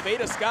right now.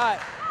 Veda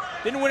Scott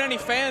didn't win any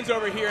fans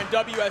over here in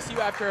WSU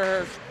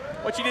after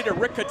what she did to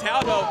Rick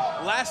Cataldo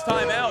last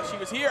time out. She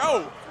was here.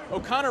 Oh,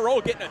 O'Connor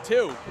Roll getting a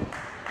 2.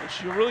 And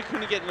she really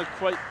couldn't get in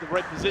quite the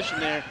right position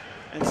there.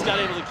 And Scott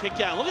able to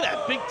kick out. Look at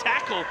that big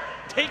tackle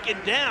taking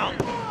down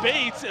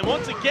Bates. And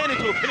once again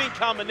into a pinning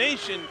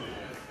combination.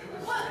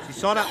 She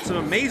sought out some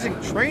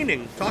amazing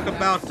training. Talk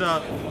about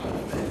the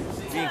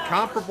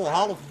incomparable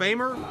Hall of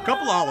Famer. A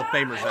couple of Hall of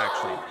Famers,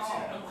 actually.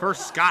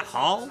 First, Scott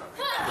Hall,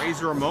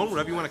 Razor Ramon,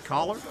 whatever you want to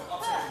call her.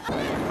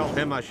 Call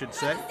him, I should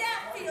say.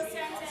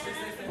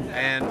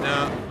 And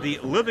the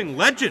living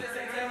legend,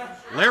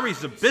 Larry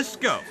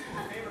Zbyszko.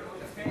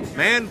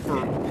 Man,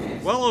 for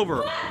well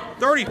over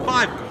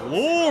 35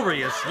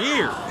 glorious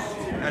years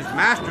has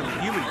mastered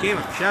the human game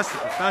of chess in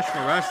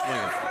professional wrestling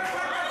and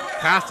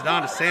passed it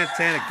on to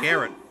Santana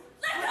Garrett.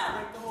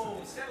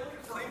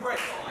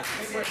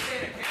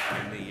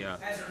 And the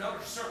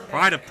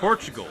Pride of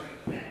Portugal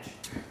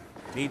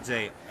needs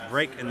a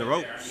break in the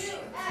ropes.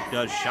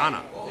 Does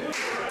Shana.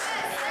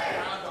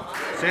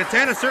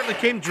 Santana certainly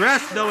came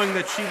dressed knowing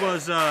that she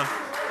was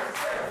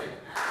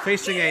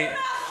facing a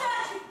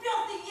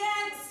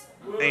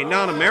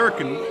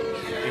non-American,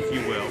 if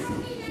you will.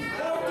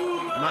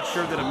 I'm not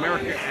sure that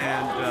America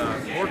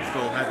and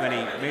Portugal have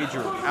any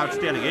major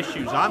outstanding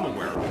issues I'm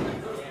aware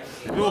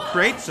of. Maybe we'll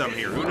create some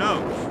here, who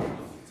knows?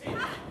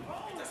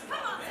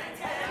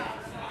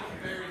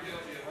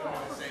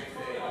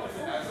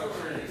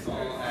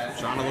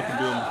 Shauna looking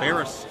to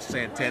embarrass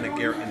Santana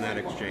Garrett in that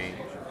exchange.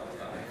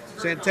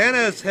 Santana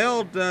has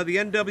held the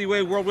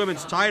NWA World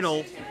Women's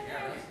title,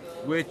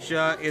 which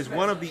is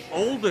one of the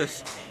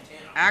oldest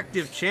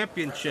active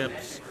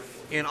championships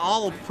in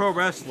all of pro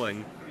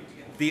wrestling.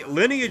 The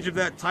lineage of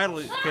that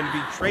title can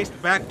be traced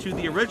back to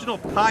the original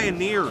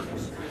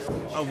pioneers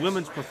of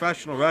women's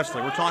professional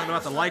wrestling. We're talking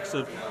about the likes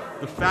of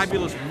the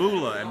Fabulous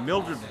Moolah and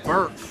Mildred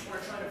Burke.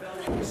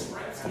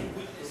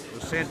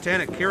 With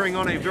Santana carrying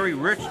on a very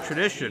rich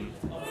tradition.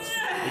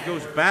 It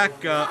goes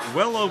back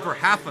well over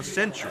half a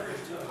century.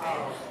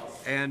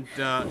 And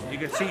you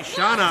can see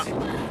Shauna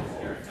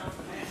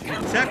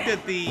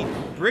detected the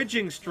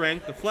bridging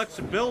strength, the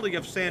flexibility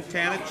of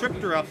Santana,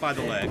 tripped her up by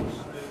the legs.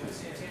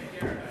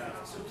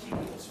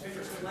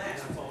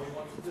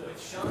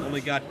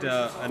 Only got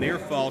an ear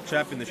fall,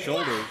 chapping the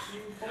shoulders.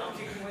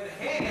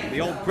 The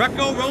old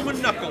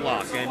Greco-Roman knuckle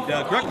lock, and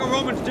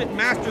Greco-Romans didn't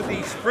master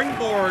the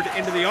springboard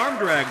into the arm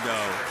drag,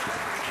 though.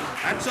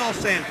 That's all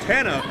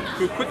Santana,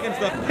 who quickens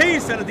the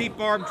pace at a deep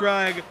arm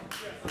drag,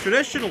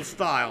 traditional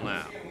style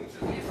now.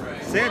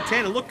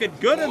 Santana looking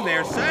good in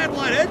there,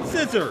 sideline head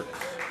scissors.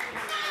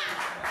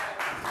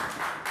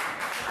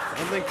 I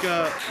don't think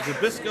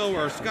Zbyszko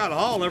or Scott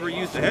Hall ever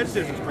used the head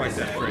scissors quite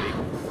that pretty.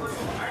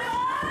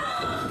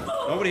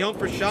 Nobody home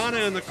for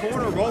Shauna in the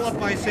corner, roll up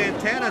by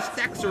Santana,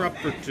 stacks her up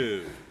for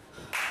two.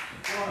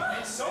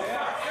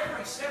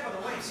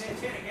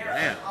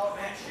 Man,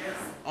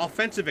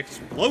 offensive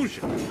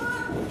explosion.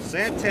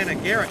 Santana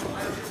Garrett.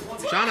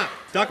 Shauna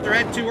ducked her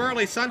head too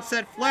early,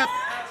 sunset flip.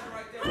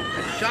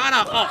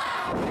 Shauna up.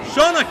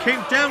 Shauna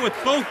came down with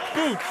both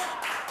boots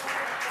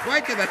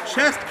right to the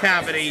chest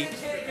cavity.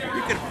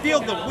 You can feel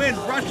the wind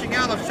rushing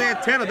out of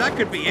Santana. That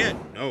could be it.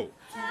 No.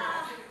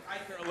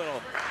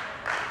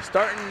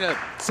 Starting to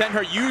send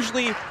her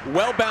usually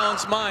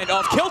well-balanced mind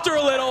off kilter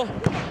a little.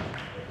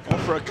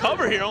 Going for a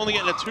cover here, only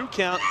getting a 2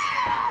 count.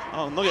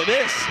 Oh, and look at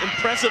this.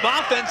 Impressive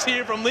offense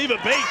here from Leva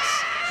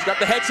Bates. She's got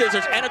the head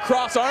scissors and a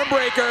cross arm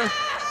breaker.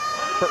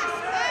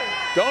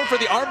 Going for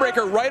the arm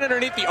breaker right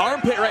underneath the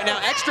armpit right now.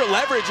 Extra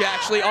leverage,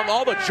 actually, on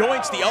all the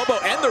joints, the elbow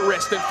and the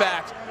wrist, in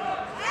fact.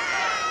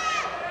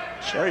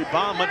 Cherry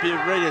Bomb might be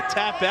ready to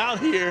tap out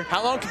here.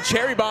 How long can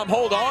Cherry Bomb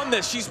hold on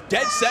this? She's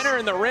dead center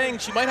in the ring.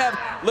 She might have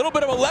a little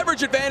bit of a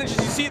leverage advantage, as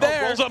you see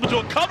there. Rolls up into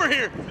a cover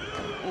here.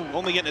 Ooh,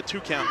 only getting a 2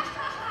 count.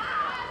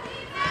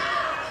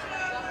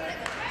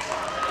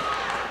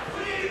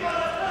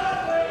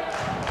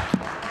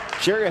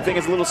 Cherry, I think,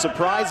 is a little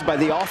surprised by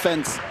the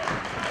offense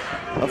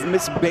of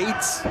Miss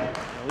Bates.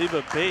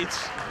 Leva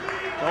Bates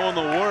going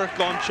to work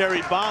on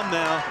Cherry Bomb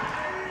now.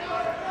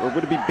 Or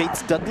would it be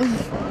Bates Dudley?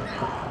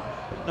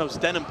 No, it's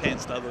Denim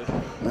Pants Dudley.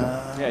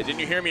 Yeah, didn't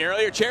you hear me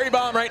earlier? Cherry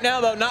Bomb right now,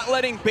 though, not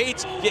letting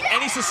Bates get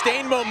any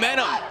sustained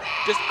momentum.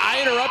 Just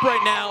eyeing her up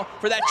right now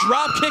for that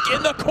drop kick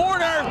in the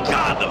corner.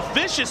 God, the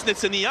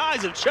viciousness in the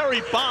eyes of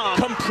Cherry Bomb.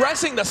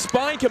 Compressing the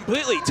spine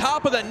completely,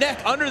 top of the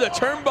neck, under the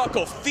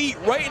turnbuckle, feet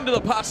right into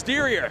the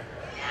posterior.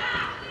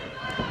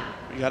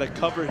 We got a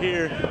cover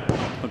here.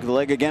 Look at the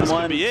leg again,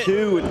 1,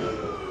 2.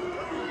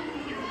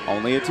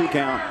 Only a 2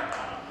 count.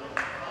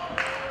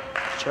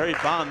 Cherry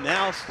Bomb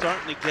now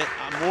starting to get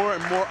more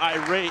and more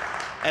irate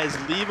as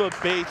Leva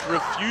Bates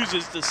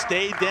refuses to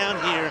stay down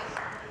here.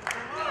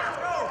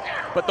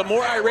 But the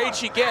more irate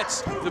she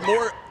gets, the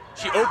more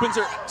she opens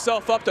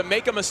herself up to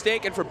make a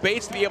mistake and for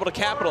Bates to be able to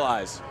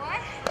capitalize.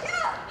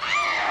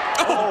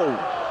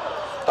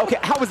 Oh! Okay,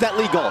 how was that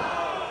legal?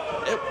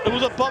 It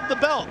was above the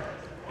belt.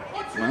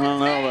 I don't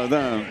know about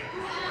that.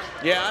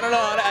 Yeah, I don't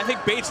know. I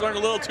think Bates learned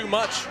a little too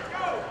much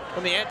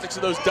from the antics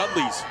of those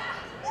Dudleys.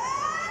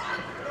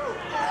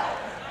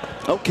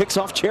 Oh, kicks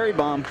off Cherry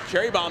Bomb.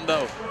 Cherry Bomb,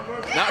 though,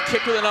 not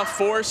kicked with enough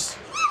force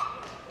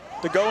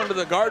to go into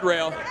the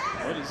guardrail.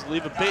 What is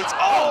Leva Bates?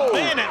 Oh,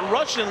 man, that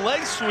Russian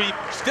leg sweep.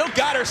 Still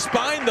got her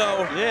spine,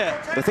 though.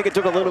 Yeah. But I think it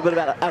took a little bit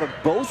out of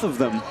both of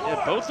them.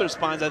 Yeah, both their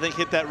spines, I think,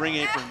 hit that ring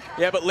apron.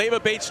 Yeah, but Leva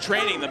Bates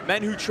training, the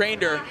men who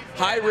trained her,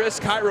 high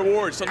risk, high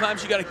reward.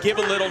 Sometimes you got to give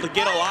a little to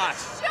get a lot.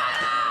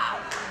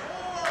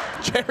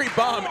 Cherry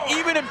Bomb,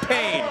 even in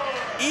pain,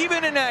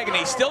 even in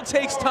agony, still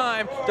takes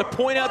time to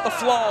point out the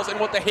flaws in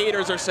what the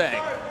haters are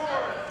saying.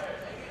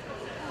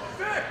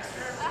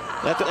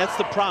 That's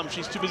the problem.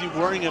 She's too busy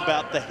worrying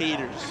about the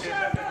haters.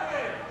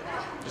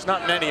 There's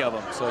not many of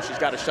them, so she's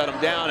got to shut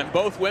them down. And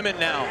both women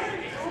now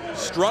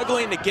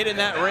struggling to get in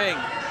that ring,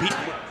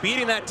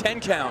 beating that 10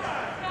 count.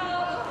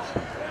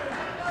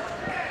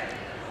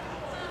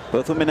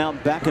 Both women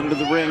out back into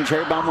the ring.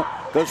 Cherry Bomb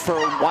goes for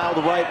a wild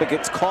right, but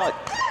gets caught.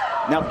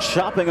 Now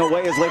chopping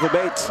away is Leva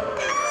Bates.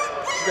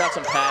 She's got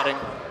some padding.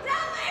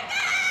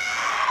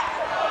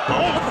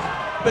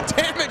 Oh, the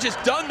damage is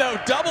done, though.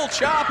 Double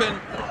chopping.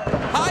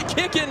 High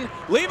kicking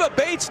Leva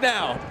Bates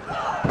now.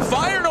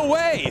 Firing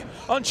away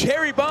on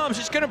Cherry Bomb.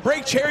 She's going to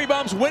break Cherry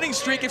Bomb's winning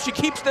streak if she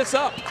keeps this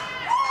up.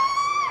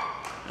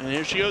 And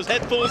here she goes,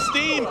 head full of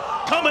steam,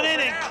 coming in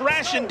and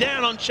crashing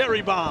down on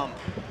Cherry Bomb.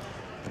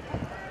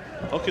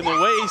 Hooking the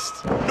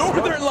waist.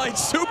 Northern Light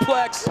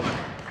suplex.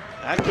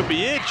 That could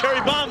be it.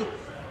 Cherry Bomb.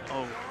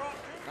 Oh.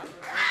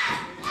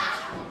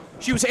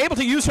 She was able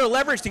to use her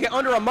leverage to get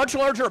under a much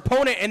larger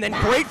opponent, and then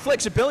great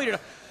flexibility.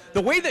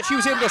 The way that she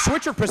was able to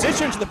switch her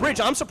position to the bridge,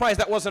 I'm surprised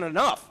that wasn't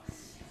enough.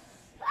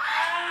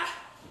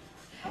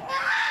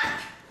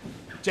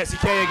 Jessie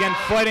K again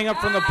fighting up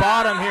from the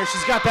bottom here.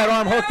 She's got that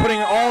arm hook, putting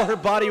all her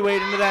body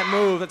weight into that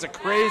move. That's a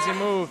crazy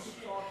move.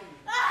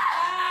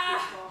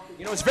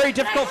 You know, it's very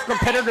difficult for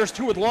competitors,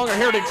 too, with longer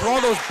hair to draw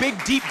those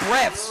big, deep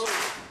breaths,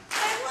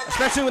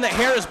 especially when the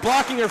hair is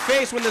blocking your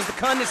face, when there's the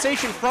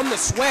condensation from the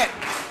sweat.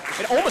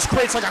 It almost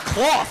creates like a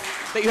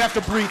cloth that you have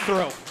to breathe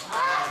through.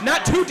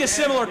 Not too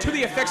dissimilar to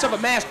the effects of a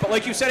mask, but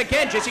like you said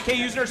again, Jessie K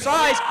using her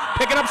size,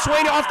 picking up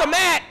Swain off the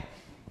mat.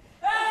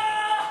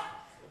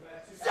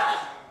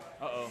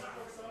 Uh-oh.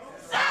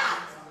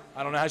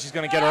 I don't know how she's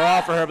going to get her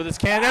off for her, but this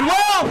can end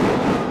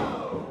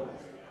well.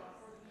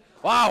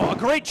 Wow, a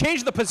great change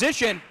of the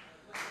position.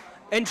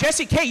 And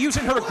Jessie K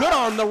using her good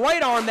arm, the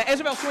right arm that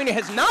Isabel Sweeney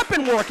has not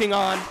been working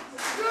on.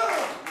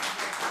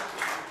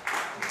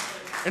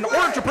 In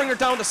order to bring her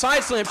down to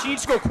side slam, she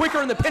needs to go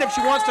quicker in the pin if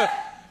she wants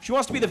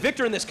to be the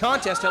victor in this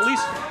contest, at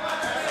least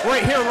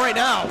right here and right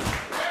now.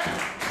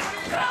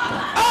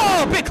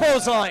 Oh, big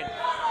clothesline.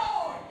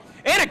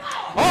 And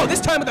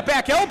this time with the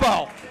back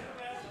elbow.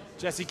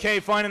 Jessie K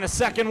finding a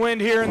second wind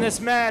here in this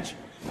match.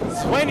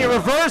 Sweeney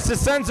reverses,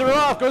 sends her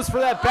off, goes for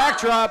that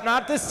backdrop,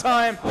 not this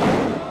time.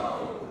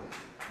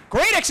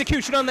 Great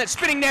execution on that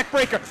spinning neck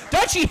breaker.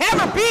 Does she have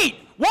her beat?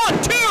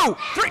 1, 2,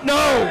 3,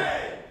 no.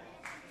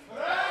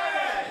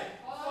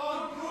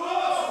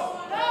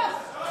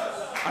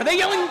 Are they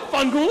yelling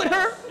Fungool at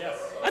her? Yes.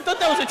 I thought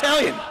that was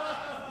Italian.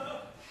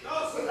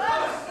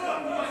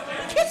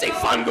 You can't say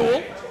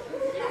Fungool.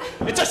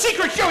 It's a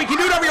secret show. You can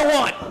do whatever you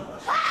want.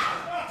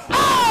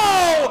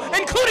 Oh!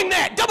 Including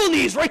that. Double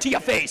knees right to your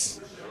face.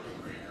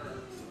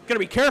 Gonna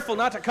be careful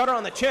not to cut her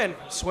on the chin.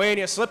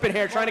 Sweeney slipping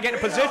here, trying to get in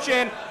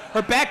position.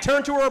 Her back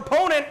turned to her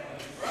opponent.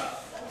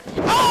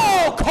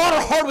 Oh! Caught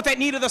her hard with that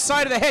knee to the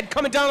side of the head,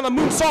 coming down on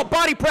the moonsault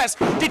body press.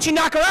 Did she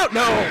knock her out?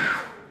 No.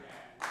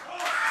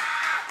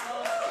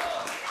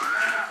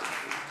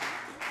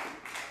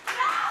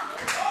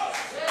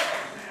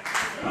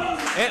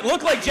 It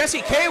looked like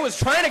Jessie K was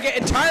trying to get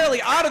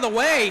entirely out of the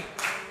way,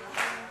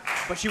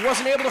 but she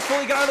wasn't able to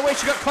fully get out of the way.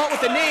 She got caught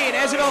with the knee, and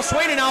Isabel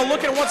Sweeney now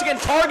looking to once again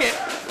target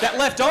that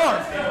left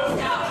arm.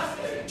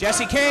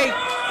 Jessie K,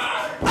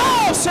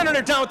 centered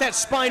her down with that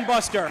spine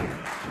buster.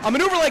 A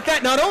maneuver like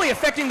that not only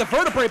affecting the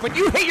vertebrae, but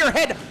you hit your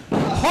head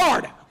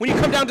hard when you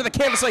come down to the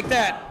canvas like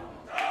that.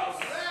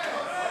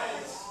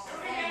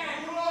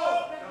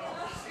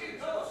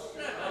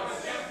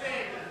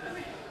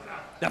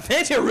 Now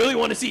fans here really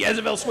want to see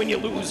Isabel Sweeney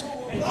lose.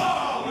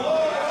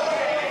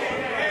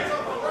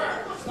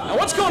 Now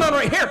what's going on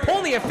right here?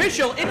 Pulling the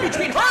official in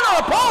between her and her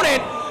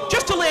opponent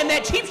just to land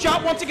that cheap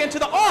shot once again to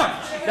the arm.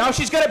 Now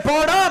she's got it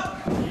barred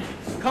up.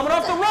 Coming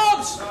off the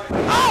ropes.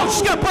 Oh,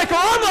 she's gonna break her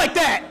arm like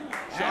that.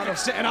 Shauna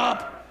setting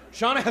up.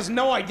 Shauna has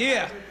no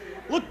idea.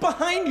 Look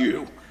behind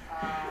you.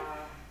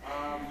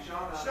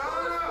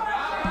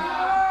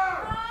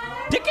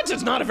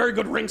 Dickinson's not a very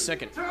good ring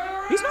second.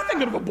 He's not that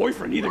good of a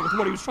boyfriend either with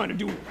what he was trying to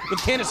do with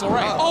Candice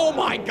LeRae. Oh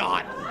my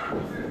God.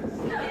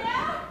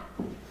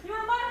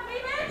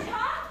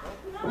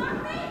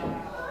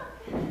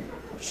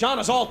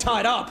 Shauna's all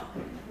tied up.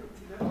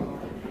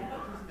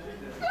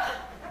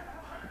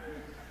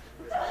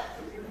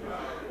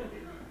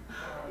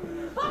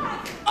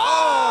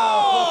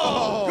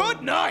 Oh!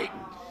 Good night.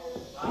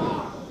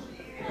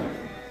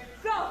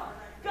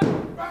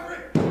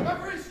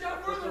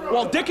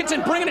 Well,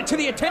 Dickinson bringing it to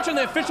the attention of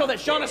the official that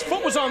Shauna's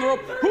foot was on the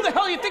rope. Who the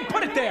hell do you think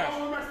put it there?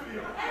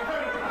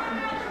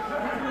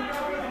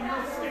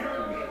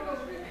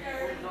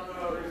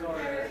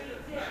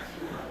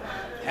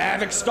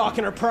 Havoc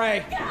stalking her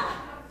prey.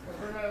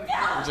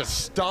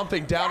 Just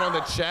stomping down on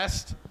the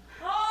chest.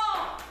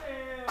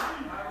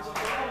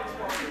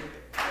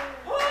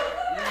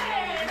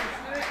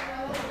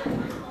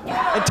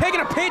 And taking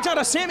a page out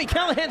of Sami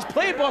Callihan's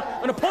playbook,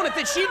 an opponent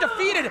that she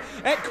defeated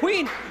at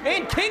Queen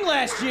and King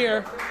last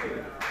year.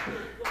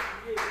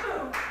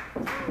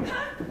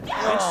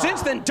 And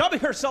since then, dubbing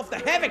herself the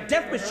Havoc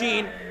Death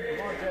Machine,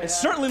 and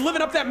certainly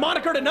living up that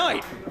moniker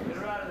tonight.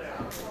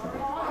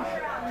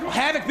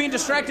 Havoc being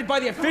distracted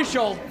by the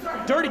official.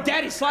 Dirty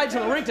Daddy slides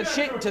in the ring to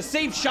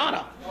save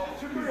Shauna.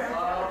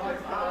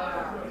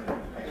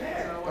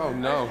 Oh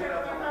no.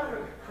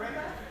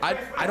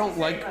 I don't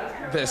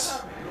like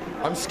this.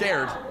 I'm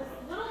scared.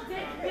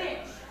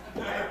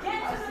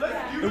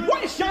 And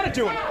what is Shauna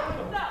doing?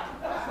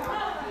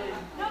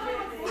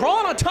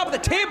 Crawling on top of the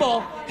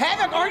table,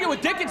 Havoc arguing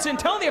with Dickinson,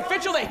 telling the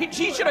official that he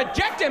should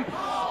eject him.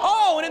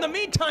 Oh, and in the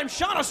meantime,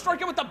 Shauna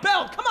striking with the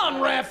belt. Come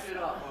on, ref.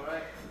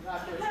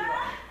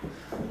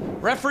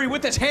 Referee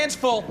with his hands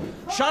full.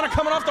 Shauna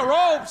coming off the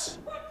ropes.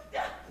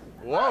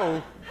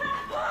 Whoa.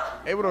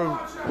 Able to...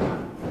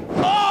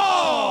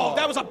 Oh,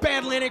 that was a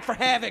bad landing for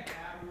Havoc.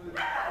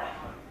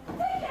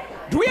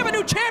 Do we have a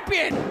new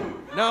champion?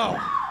 No.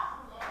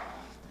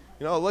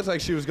 You know, it looks like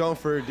she was going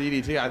for a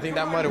DDT. I think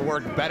that might have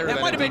worked better than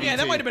a DDT. Yeah,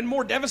 that might have been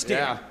more devastating.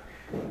 Yeah.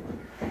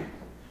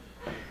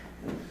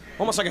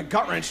 almost like a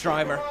gut wrench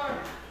driver.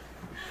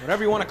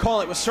 Whatever you want to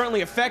call it, was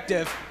certainly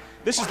effective.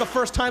 This is the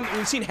first time that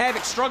we've seen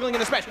Havoc struggling in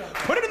this match.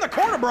 Put it in the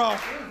corner, bro.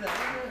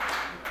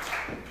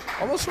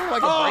 Almost sort of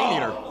like a brain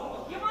eater.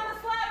 You want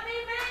to slap me,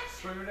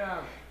 bitch? Bring her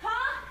down.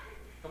 Huh?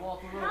 Come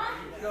off the rope.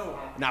 Let's go.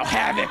 Now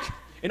Havoc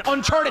in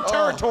uncharted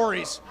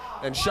territories.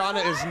 And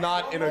Shauna is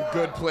not in a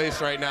good place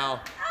right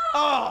now.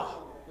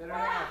 Oh. Get her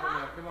down from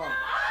there. Come on.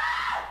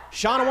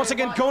 Shauna once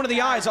again going to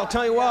the eyes. I'll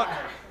tell you what,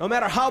 no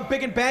matter how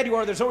big and bad you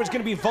are, there's always going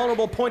to be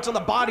vulnerable points on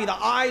the body. The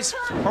eyes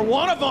are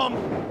one of them.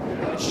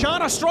 And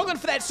Shauna struggling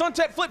for that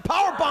sunset flip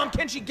power bomb.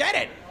 Can she get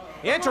it?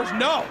 The answer is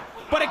no.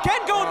 But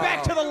again, going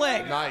back to the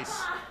leg.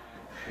 Nice.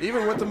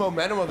 Even with the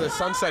momentum of the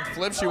sunset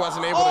flip, she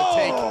wasn't able to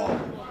take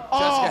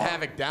Jessica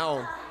Havoc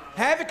down.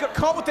 Havoc got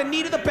caught with the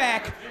knee to the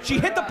back. She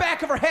hit the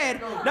back of her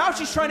head. Now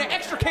she's trying to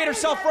extricate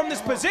herself from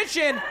this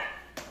position.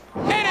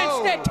 And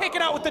instead take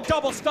it out with the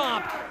double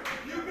stomp.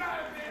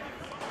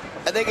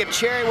 I think if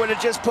Cherry would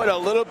have just put a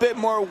little bit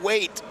more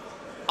weight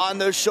on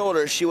those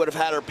shoulders, she would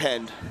have had her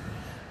pinned.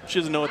 She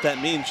doesn't know what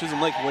that means. She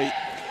doesn't like weight.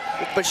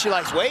 But she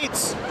likes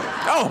weights.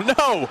 Oh,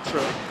 no.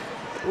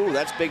 True. Ooh,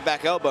 that's big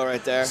back elbow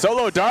right there.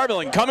 Solo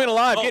Darling coming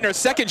alive, getting her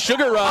second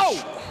sugar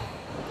rush.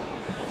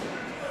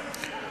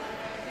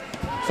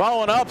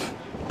 Following up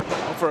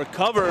for a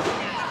cover,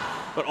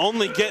 but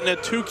only getting a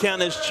 2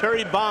 count as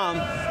Cherry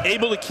Bomb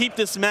able to keep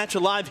this match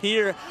alive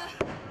here.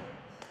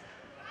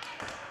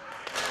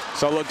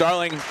 Solo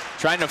Darling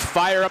trying to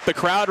fire up the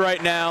crowd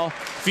right now,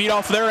 feed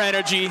off their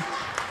energy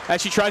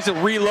as she tries to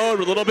reload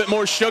with a little bit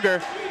more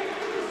sugar.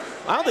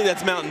 I don't think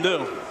that's Mountain Dew.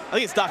 I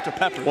think it's Dr.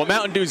 Pepper. Well,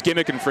 Mountain Dew's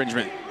gimmick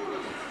infringement.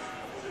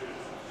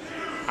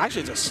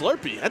 Actually, it's a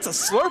Slurpee. That's a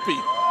Slurpee.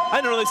 I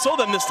didn't know they sold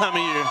them this time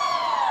of year.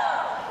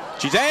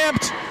 She's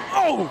amped.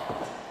 Oh!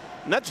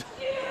 And that's...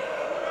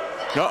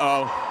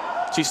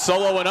 Uh-oh. She's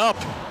soloing up.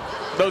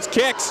 Those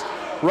kicks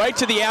right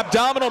to the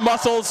abdominal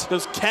muscles.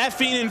 Those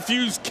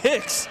caffeine-infused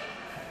kicks.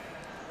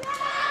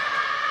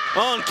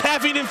 Oh, and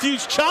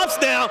caffeine-infused chops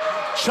now.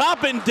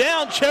 Chopping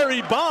down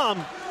Cherry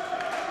Bomb.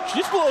 She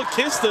just blew a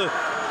kiss to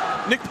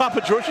Nick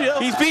Papagiorgio.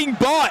 He's being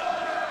bought.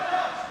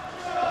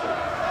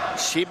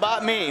 She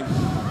bought me.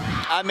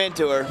 I'm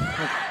into her.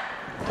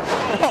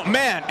 Oh,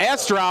 man,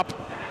 ass drop.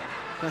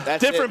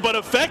 That's different it. but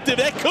effective.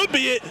 That could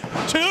be it.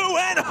 2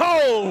 and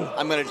ho!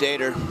 I'm going to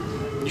date her.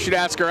 You should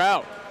ask her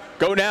out.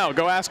 Go now.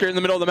 Go ask her in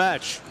the middle of the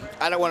match.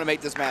 I don't want to make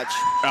this match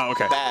Oh,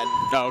 okay. bad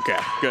Oh, okay.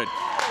 Good.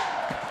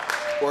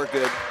 or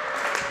good.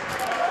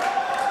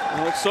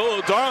 Oh,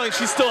 Solo Darling,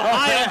 she's still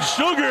high on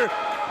sugar.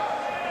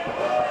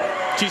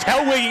 She's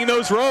hell-wigging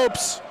those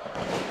ropes.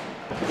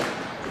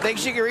 Think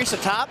she can reach the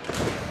top?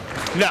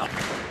 No.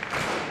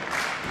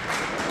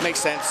 Makes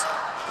sense.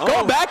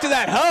 Going back to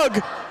that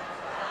hug.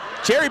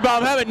 Cherry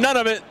Bomb having none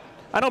of it.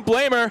 I don't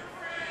blame her.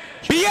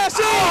 BSE!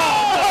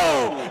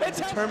 Oh!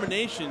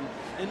 Determination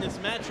in this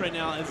match right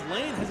now as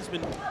Lane has just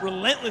been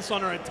relentless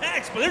on her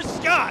attacks, but there's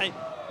Sky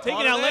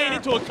taking out Lane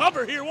into a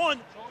cover here.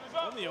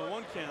 Only a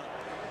 1 count.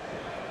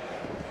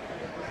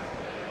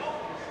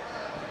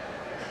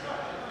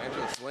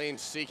 Angela Lane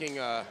seeking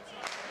a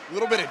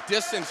little bit of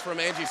distance from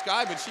Angie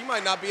Sky, but she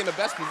might not be in the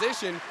best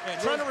position. Yeah,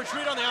 trying to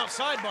retreat on the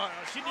outside, but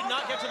she did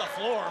not get to the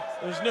floor.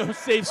 There's no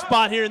safe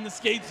spot here in the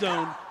skate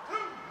zone.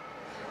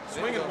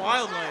 Swinging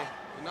wildly.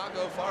 Did not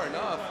go far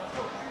enough.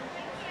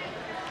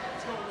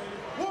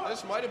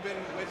 This might have been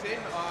within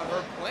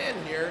her plan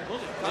here.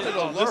 Wanted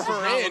to lure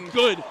her in.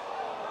 Good.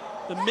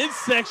 The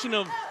midsection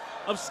of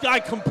Sky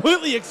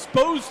completely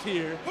exposed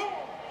here.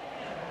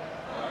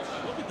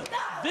 Look at the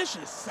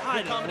vicious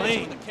side of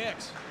Lane. With the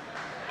kicks.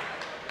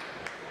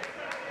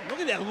 Look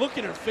at that look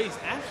in her face.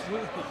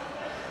 Absolutely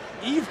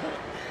evil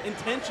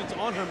intentions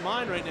on her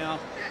mind right now.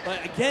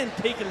 But again,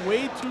 taking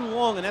way too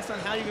long, and that's not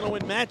how you're going to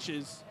win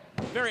matches.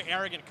 Very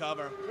arrogant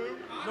cover.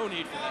 No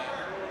need for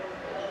that.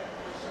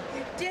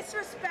 You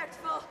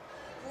disrespectful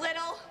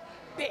little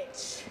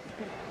bitch.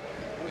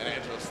 And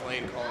Angela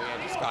Slane calling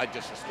Angie Sky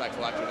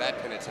disrespectful after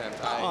that pin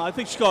attempt. I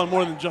think she's calling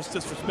more than just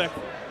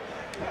disrespectful.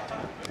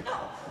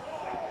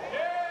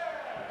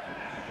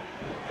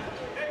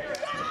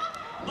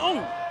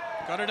 Oh!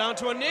 Got her down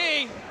to a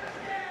knee.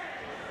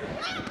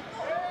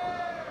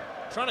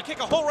 Trying to kick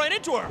a hole right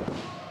into her.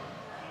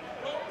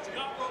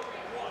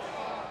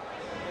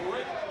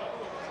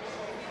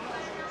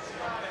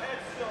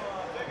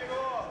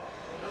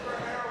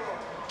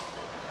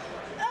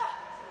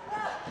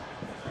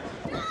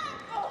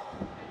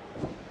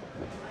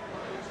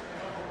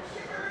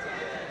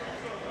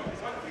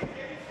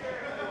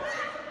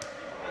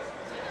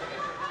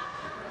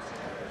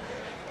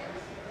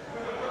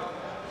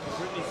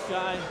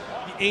 Sky,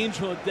 the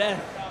angel of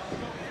death,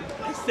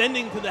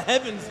 ascending to the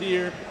heavens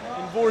here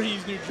in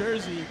Voorhees, New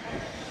Jersey.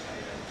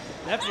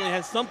 Definitely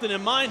has something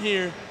in mind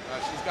here.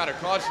 She's got her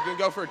caught. She's going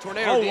to go for a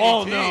tornado DDT.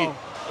 Oh, no.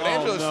 But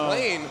Angela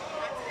Slane.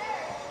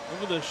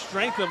 Look at the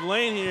strength of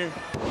Lane here.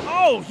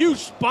 Oh, huge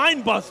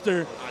spine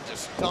buster.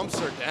 Just dumps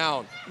her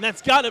down. And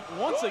that's got it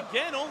once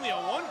again, only a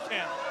 1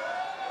 count.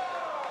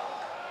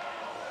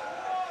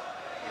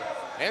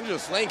 Angela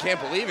Slane can't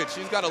believe it.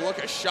 She's got a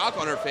look of shock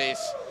on her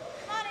face.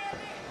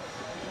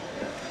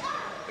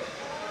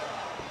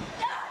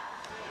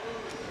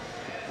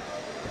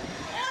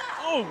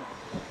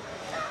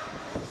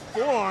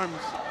 forearms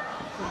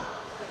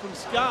from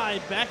Sky,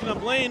 backing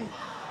up lane.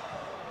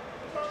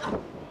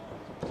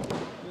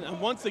 And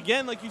once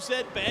again, like you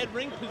said, bad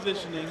ring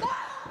positioning.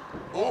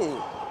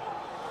 Ooh.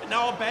 And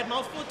now a bad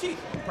mouthful of teeth.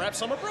 Perhaps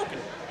some are broken.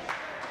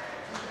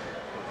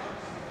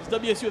 Does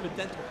WSU have a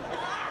dental plan?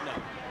 No.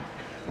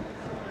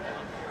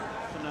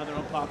 So now they're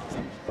on pockets.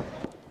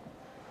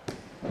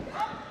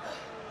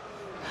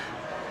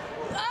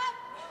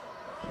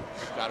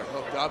 Got her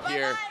hooked up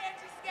here.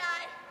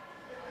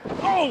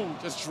 Oh!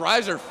 Just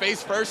drives her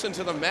face first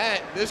into the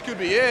mat. This could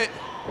be it.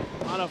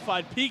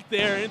 Modified peek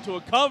there into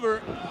a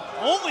cover.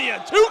 Only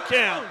a 2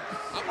 count.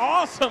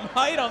 Awesome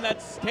height on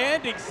that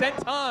standing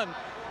senton.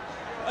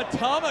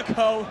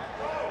 Atomico.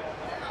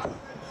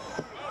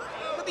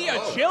 Look at the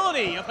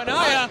agility of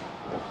Hanaya.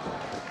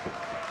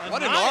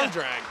 What an arm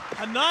drag.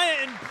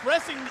 Hanaya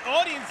impressing the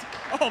audience.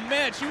 Oh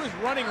man, she was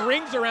running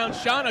rings around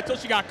Shauna until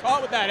she got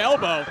caught with that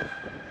elbow.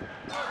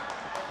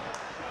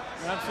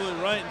 You're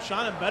absolutely right, and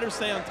Shauna better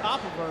stay on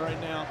top of her right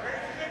now.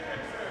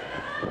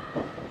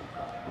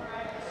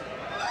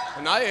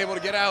 Hanaya able to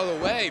get out of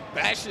the way,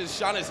 bashes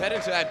Shauna's head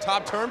into that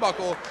top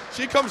turnbuckle.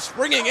 She comes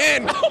springing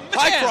in,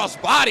 high cross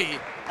body.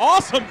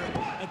 Awesome.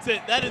 That's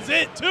it, that is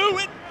it, 2.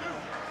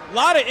 A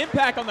lot of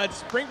impact on that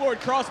springboard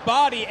cross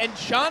body, and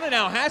Shauna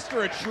now has to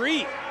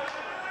retreat.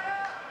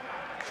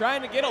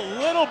 Trying to get a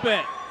little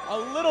bit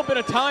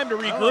of time to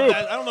regroup.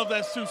 I don't know if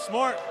that's too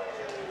smart.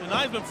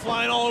 Hanaya's been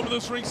flying all over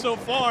this ring so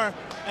far,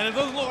 and it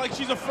doesn't look like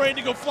she's afraid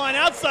to go flying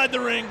outside the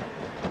ring.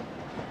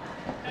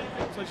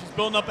 Looks like she's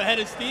building up a head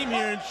of steam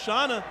here, and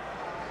Shauna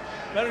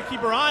better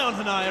keep her eye on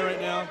Hanaya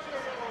right now.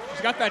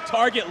 She's got that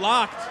target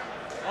locked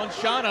on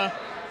Shauna.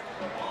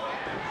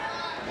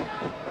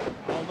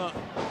 Oh, no.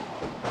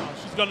 Oh,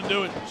 she's gonna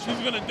do it. She's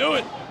gonna do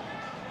it.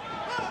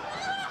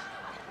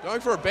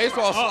 Going for a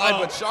baseball slide,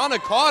 but Shauna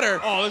caught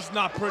her. Oh, this is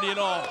not pretty at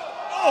all.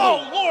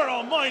 Oh, Lord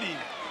almighty.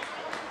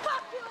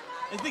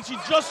 I think she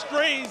just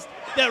grazed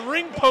that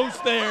ring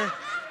post there.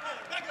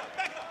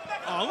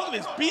 Oh, look at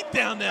this beat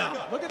down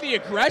now. Look at the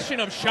aggression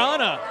of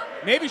Shauna.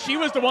 Maybe she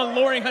was the one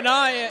luring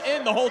Hanaya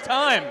in the whole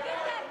time.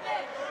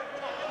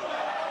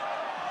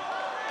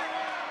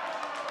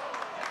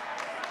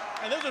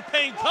 And those are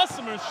paying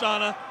customers,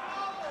 Shauna.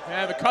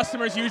 Yeah, the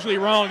customer's usually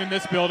wrong in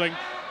this building.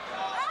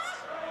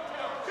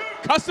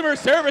 Customer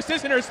service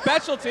isn't her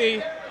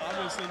specialty.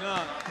 Obviously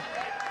not.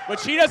 But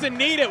she doesn't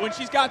need it when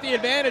she's got the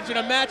advantage in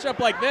a matchup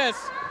like this.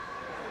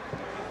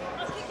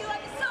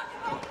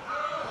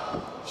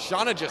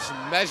 Shauna just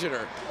measured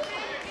her.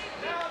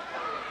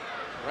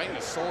 Right in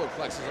the solar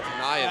plexus of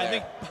Hanaya I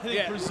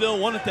think Brazil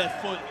won at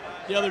that foot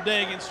the other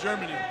day against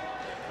Germany.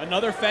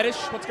 Another fetish?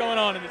 What's going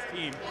on in this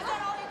team?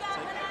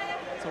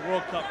 It's a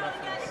World Cup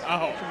reference.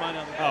 Oh, Come on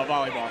out. Oh,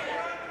 volleyball.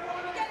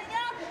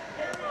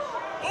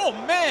 Oh,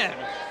 man.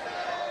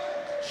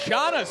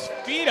 Shauna's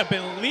feet have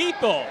been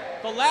lethal.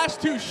 The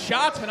last 2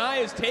 shots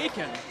Hanaya's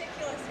taken,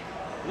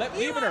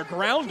 leaving her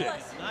grounded.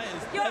 Hanaya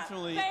is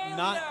definitely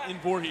not in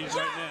Voorhees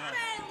right now.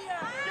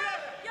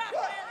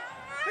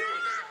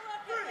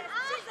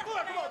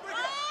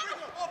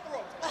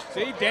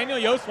 See, Daniel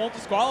Yost won't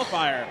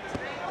disqualify her.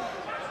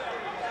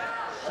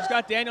 She's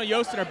got Daniel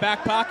Yost in her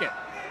back pocket.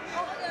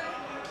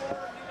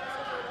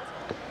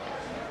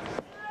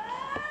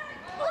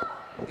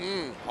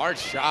 Hard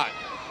shot.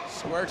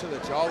 Square to the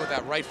jaw with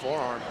that right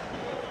forearm.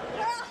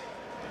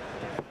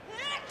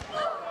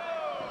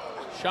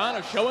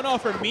 Shauna showing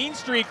off her mean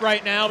streak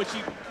right now, but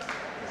she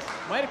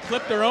might have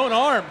clipped her own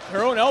arm,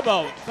 her own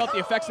elbow. Felt the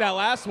effects of that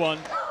last one.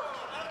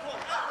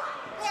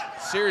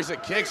 Series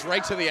of kicks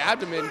right to the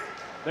abdomen.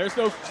 There's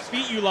those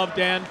feet you love,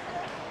 Dan.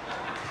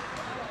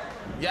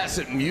 Yes,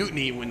 at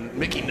Mutiny when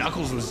Mickey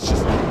Knuckles was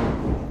just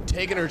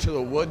taking her to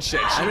the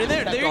woodshed. I mean,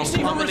 there you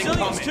see her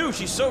resilience too.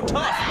 She's so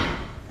tough.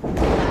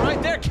 Right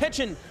there,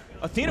 catching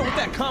Athena with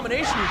that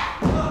combination.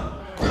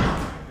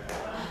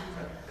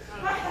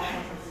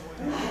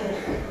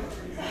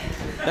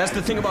 That's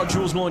the thing about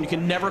Jules Malone. You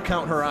can never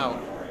count her out.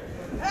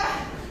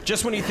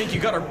 Just when you think you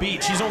got her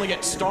beat, she's only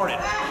getting started.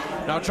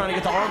 Now trying to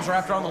get the arms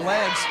wrapped around the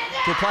legs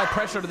to apply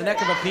pressure to the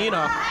neck of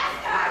Athena.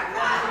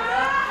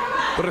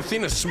 But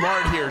Athena's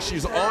smart here.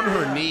 She's on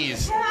her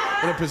knees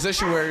in a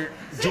position where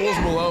Jules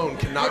Malone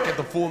cannot get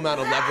the full amount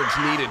of leverage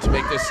needed to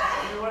make this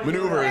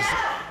maneuver as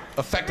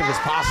effective as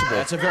possible.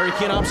 That's a very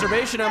keen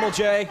observation,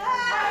 MLJ.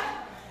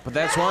 But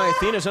that's why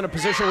Athena's in a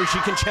position where she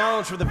can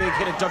challenge for the big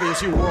hit at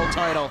WSU World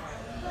title.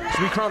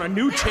 So we crown a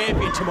new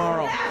champion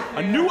tomorrow.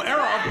 A new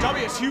era of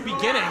WSU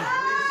beginning.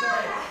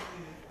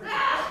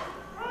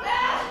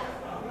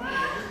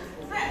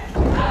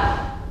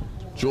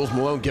 Jules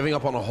Malone giving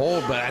up on a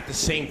hold, but at the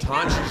same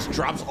time, she just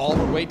drops all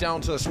her weight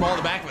down to the small of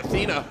the back of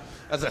Athena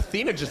as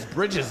Athena just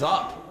bridges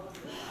up,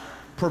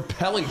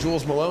 propelling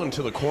Jules Malone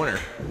to the corner.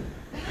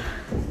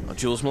 Well,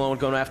 Jules Malone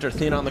going after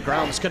Athena on the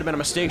ground. This could have been a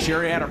mistake. She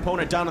already had her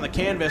opponent down on the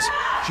canvas.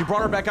 She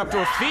brought her back up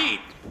to her feet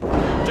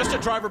just to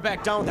drive her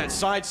back down with that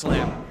side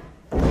slam.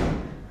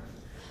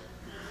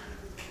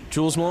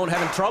 Jules Malone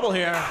having trouble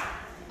here.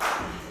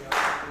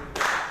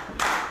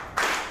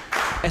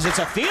 As it's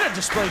Athena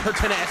displaying her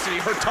tenacity,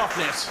 her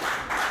toughness.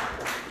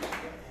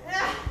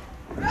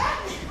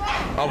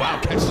 Oh,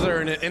 wow, catches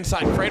her in an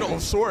inside cradle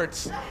of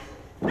sorts.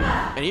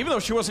 And even though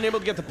she wasn't able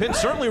to get the pin,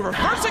 certainly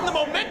reversing the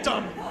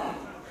momentum.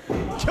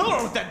 Kill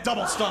her with that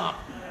double stomp.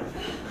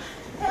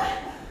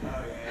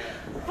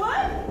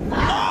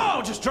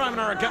 Oh, just driving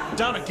her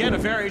down again, a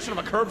variation of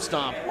a curb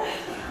stomp.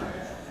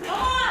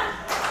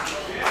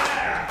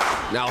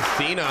 Now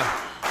Athena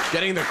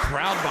getting the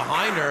crowd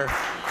behind her.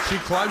 She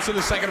climbs to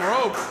the second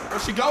rope.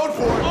 What's she going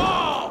for?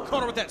 Oh, caught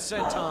her with that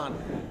senton.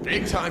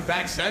 Big time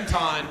back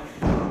senton.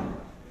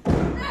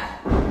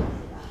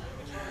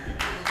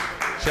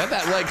 She had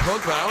that leg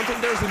hook, but I don't think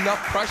there's enough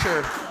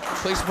pressure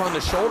placed upon the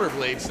shoulder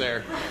blades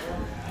there.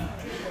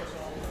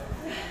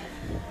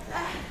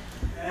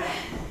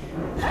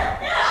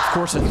 Of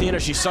course,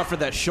 Athena, she suffered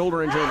that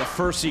shoulder injury in the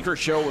first Secret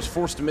Show, was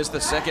forced to miss the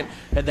second,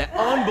 had that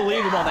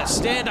unbelievable, that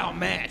standout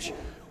match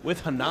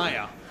with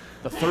Hanaya.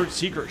 The third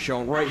Secret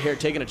Show, and right here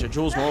taking it to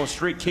Jules Malone,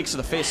 straight kicks to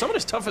the face. Someone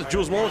as tough as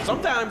Jules Malone,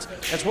 sometimes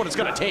that's what it's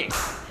gonna take.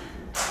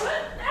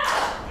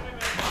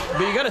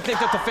 But you gotta think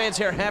that the fans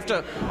here have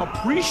to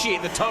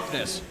appreciate the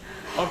toughness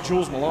of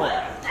Jules Malone.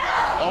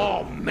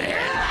 Oh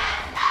man,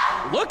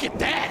 look at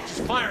that,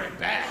 just firing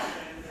back.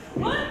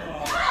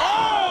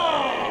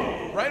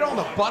 Oh! Right on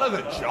the butt of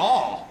the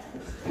jaw.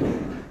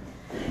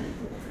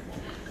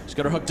 She's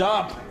got her hooked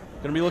up.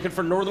 Gonna be looking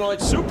for Northern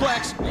Lights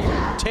suplex.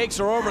 Takes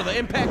her over, the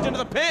impact into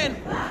the pin.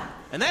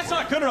 And that's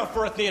not good enough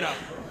for Athena.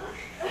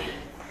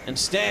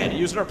 Instead,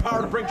 using her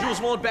power to bring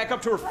Jules Malone back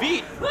up to her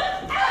feet.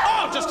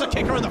 Oh, just to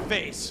kick her in the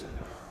face.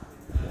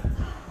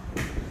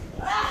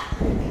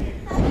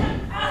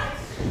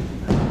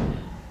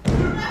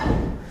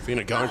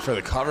 Athena going for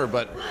the cover,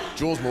 but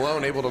Jules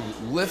Malone able to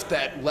lift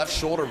that left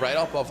shoulder right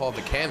up off of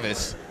the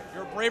canvas.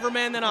 You're a braver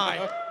man than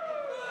I.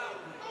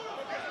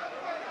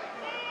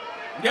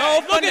 Yo,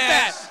 look at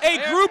that! A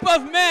group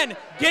of men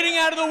getting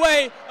out of the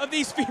way of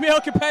these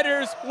female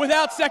competitors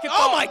without second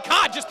thought. Oh my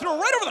God, just threw her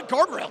right over the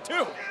guardrail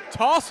too.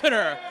 Tossing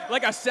her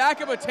like a sack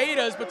of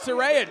potatoes, but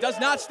Saraya does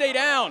not stay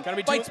down.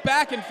 Fights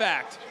back, in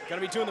fact.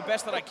 Gotta be doing the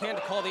best that I can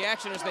to call the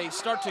action as they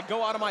start to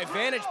go out of my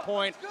vantage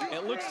point.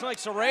 It looks like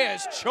Saraya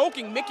is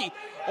choking Mickey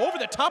over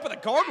the top of the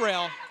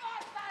guardrail.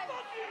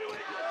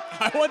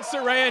 I want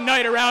Saraya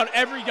Knight around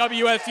every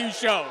WSU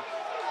show.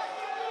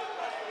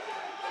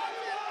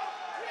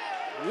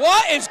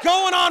 What is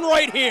going on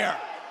right here?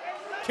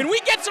 Can we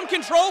get some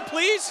control,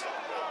 please?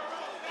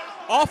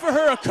 Offer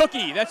her a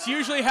cookie. That's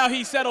usually how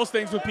he settles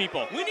things with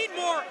people. We need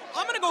more.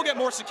 I'm gonna go get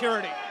more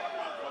security.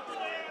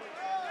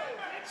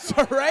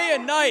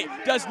 Saraya Knight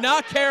does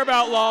not care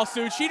about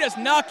lawsuits. She does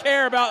not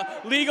care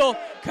about legal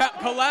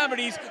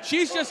calamities.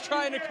 She's just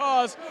trying to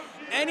cause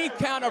any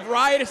kind of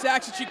riotous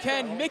action she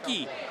can.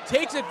 Mickey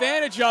takes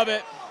advantage of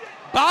it,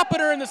 bopping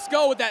her in the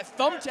skull with that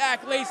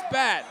thumbtack lace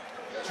bat,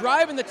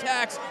 driving the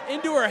tacks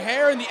into her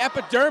hair and the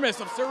epidermis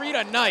of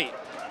Sarita Knight.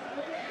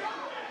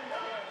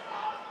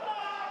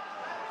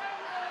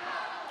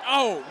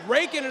 Oh,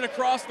 raking it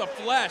across the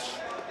flesh,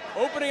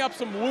 opening up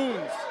some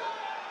wounds.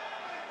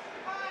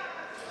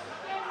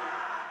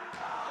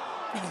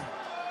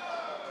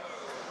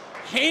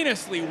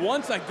 Heinously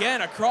once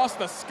again across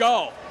the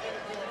skull.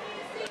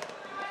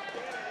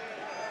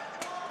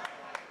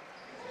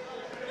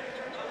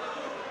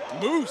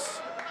 Moose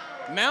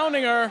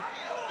mounting her.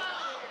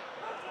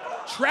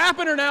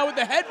 Trapping her now with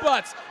the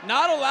headbutts,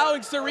 not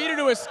allowing Sarita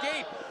to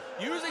escape,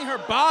 using her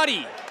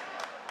body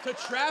to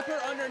trap her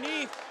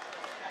underneath,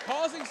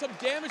 causing some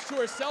damage to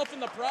herself in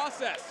the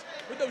process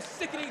with those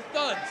sickening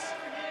thuds.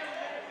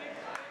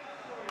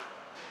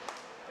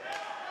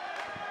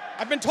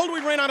 I've been told we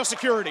ran out of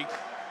security,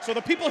 so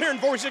the people here in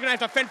Voorhees are gonna have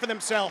to fend for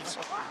themselves.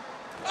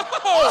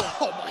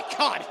 Oh my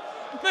God.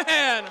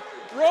 Man,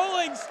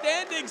 rolling,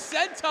 standing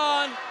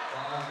senton,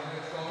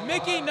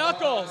 Mickey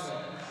Knuckles.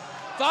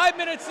 5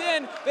 minutes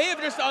in, they have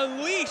just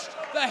unleashed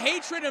the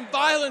hatred and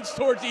violence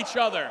towards each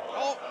other.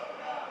 Oh.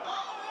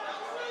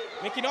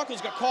 Mickey Knuckles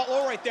got caught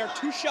low right there.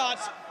 2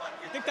 shots.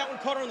 I think that one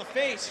caught her in the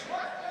face.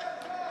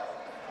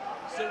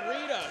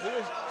 Sarita, who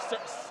is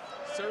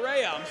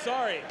Saraya, I'm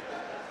sorry.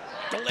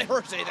 Don't let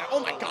her say that. Oh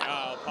my God.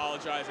 I'll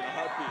apologize in a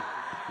heartbeat.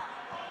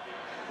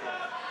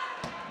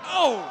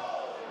 Oh,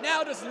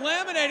 now just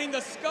laminating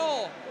the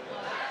skull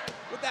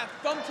with that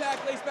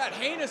thumbtack lace bat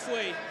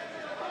heinously.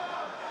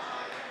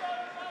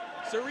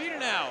 Sarita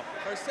now,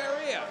 or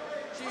Saraya.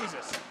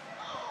 Jesus.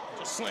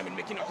 Just slamming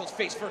Mickey Knuckles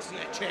face first in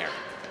that chair.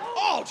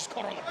 Oh, just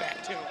caught her on the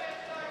back too.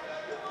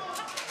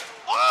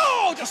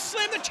 Oh, just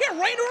slammed the chair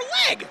right into her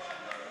leg.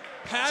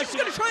 She's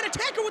gonna try and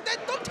attack her with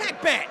that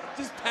thumbtack bat.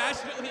 Just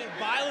passionately and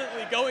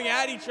violently going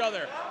at each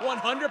other.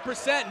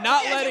 100%,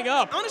 not letting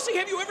up. Honestly,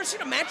 have you ever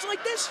seen a match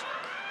like this?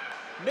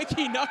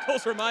 Mickey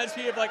Knuckles reminds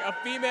me of like a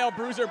female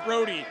Bruiser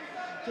Brody,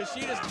 because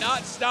she does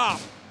not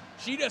stop.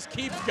 She just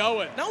keeps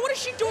going. Now what is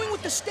she doing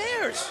with the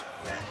stairs?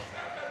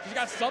 She's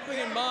got something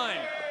in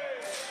mind.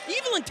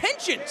 Evil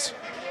intentions.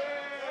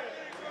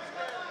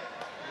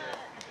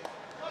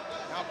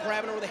 Now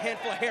grabbing her with a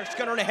handful of hair. She's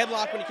got her in a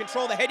headlock. When you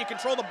control the head, you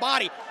control the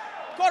body.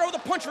 Caught her with a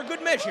punch for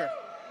good measure.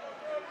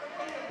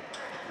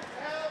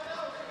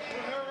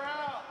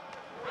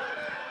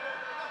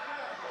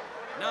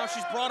 Now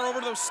she's brought her over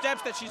to those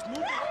steps that she's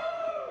moving.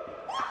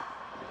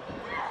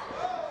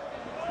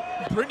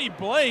 Brittany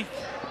Blake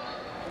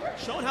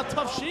showing how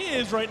tough she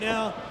is right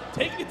now.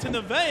 Taking it to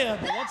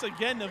Nevaeh, but once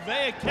again,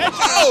 Nevaeh catching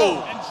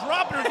her and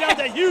dropping her down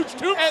that huge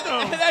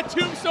tombstone. And that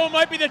tombstone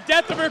might be the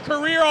death of her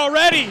career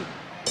already.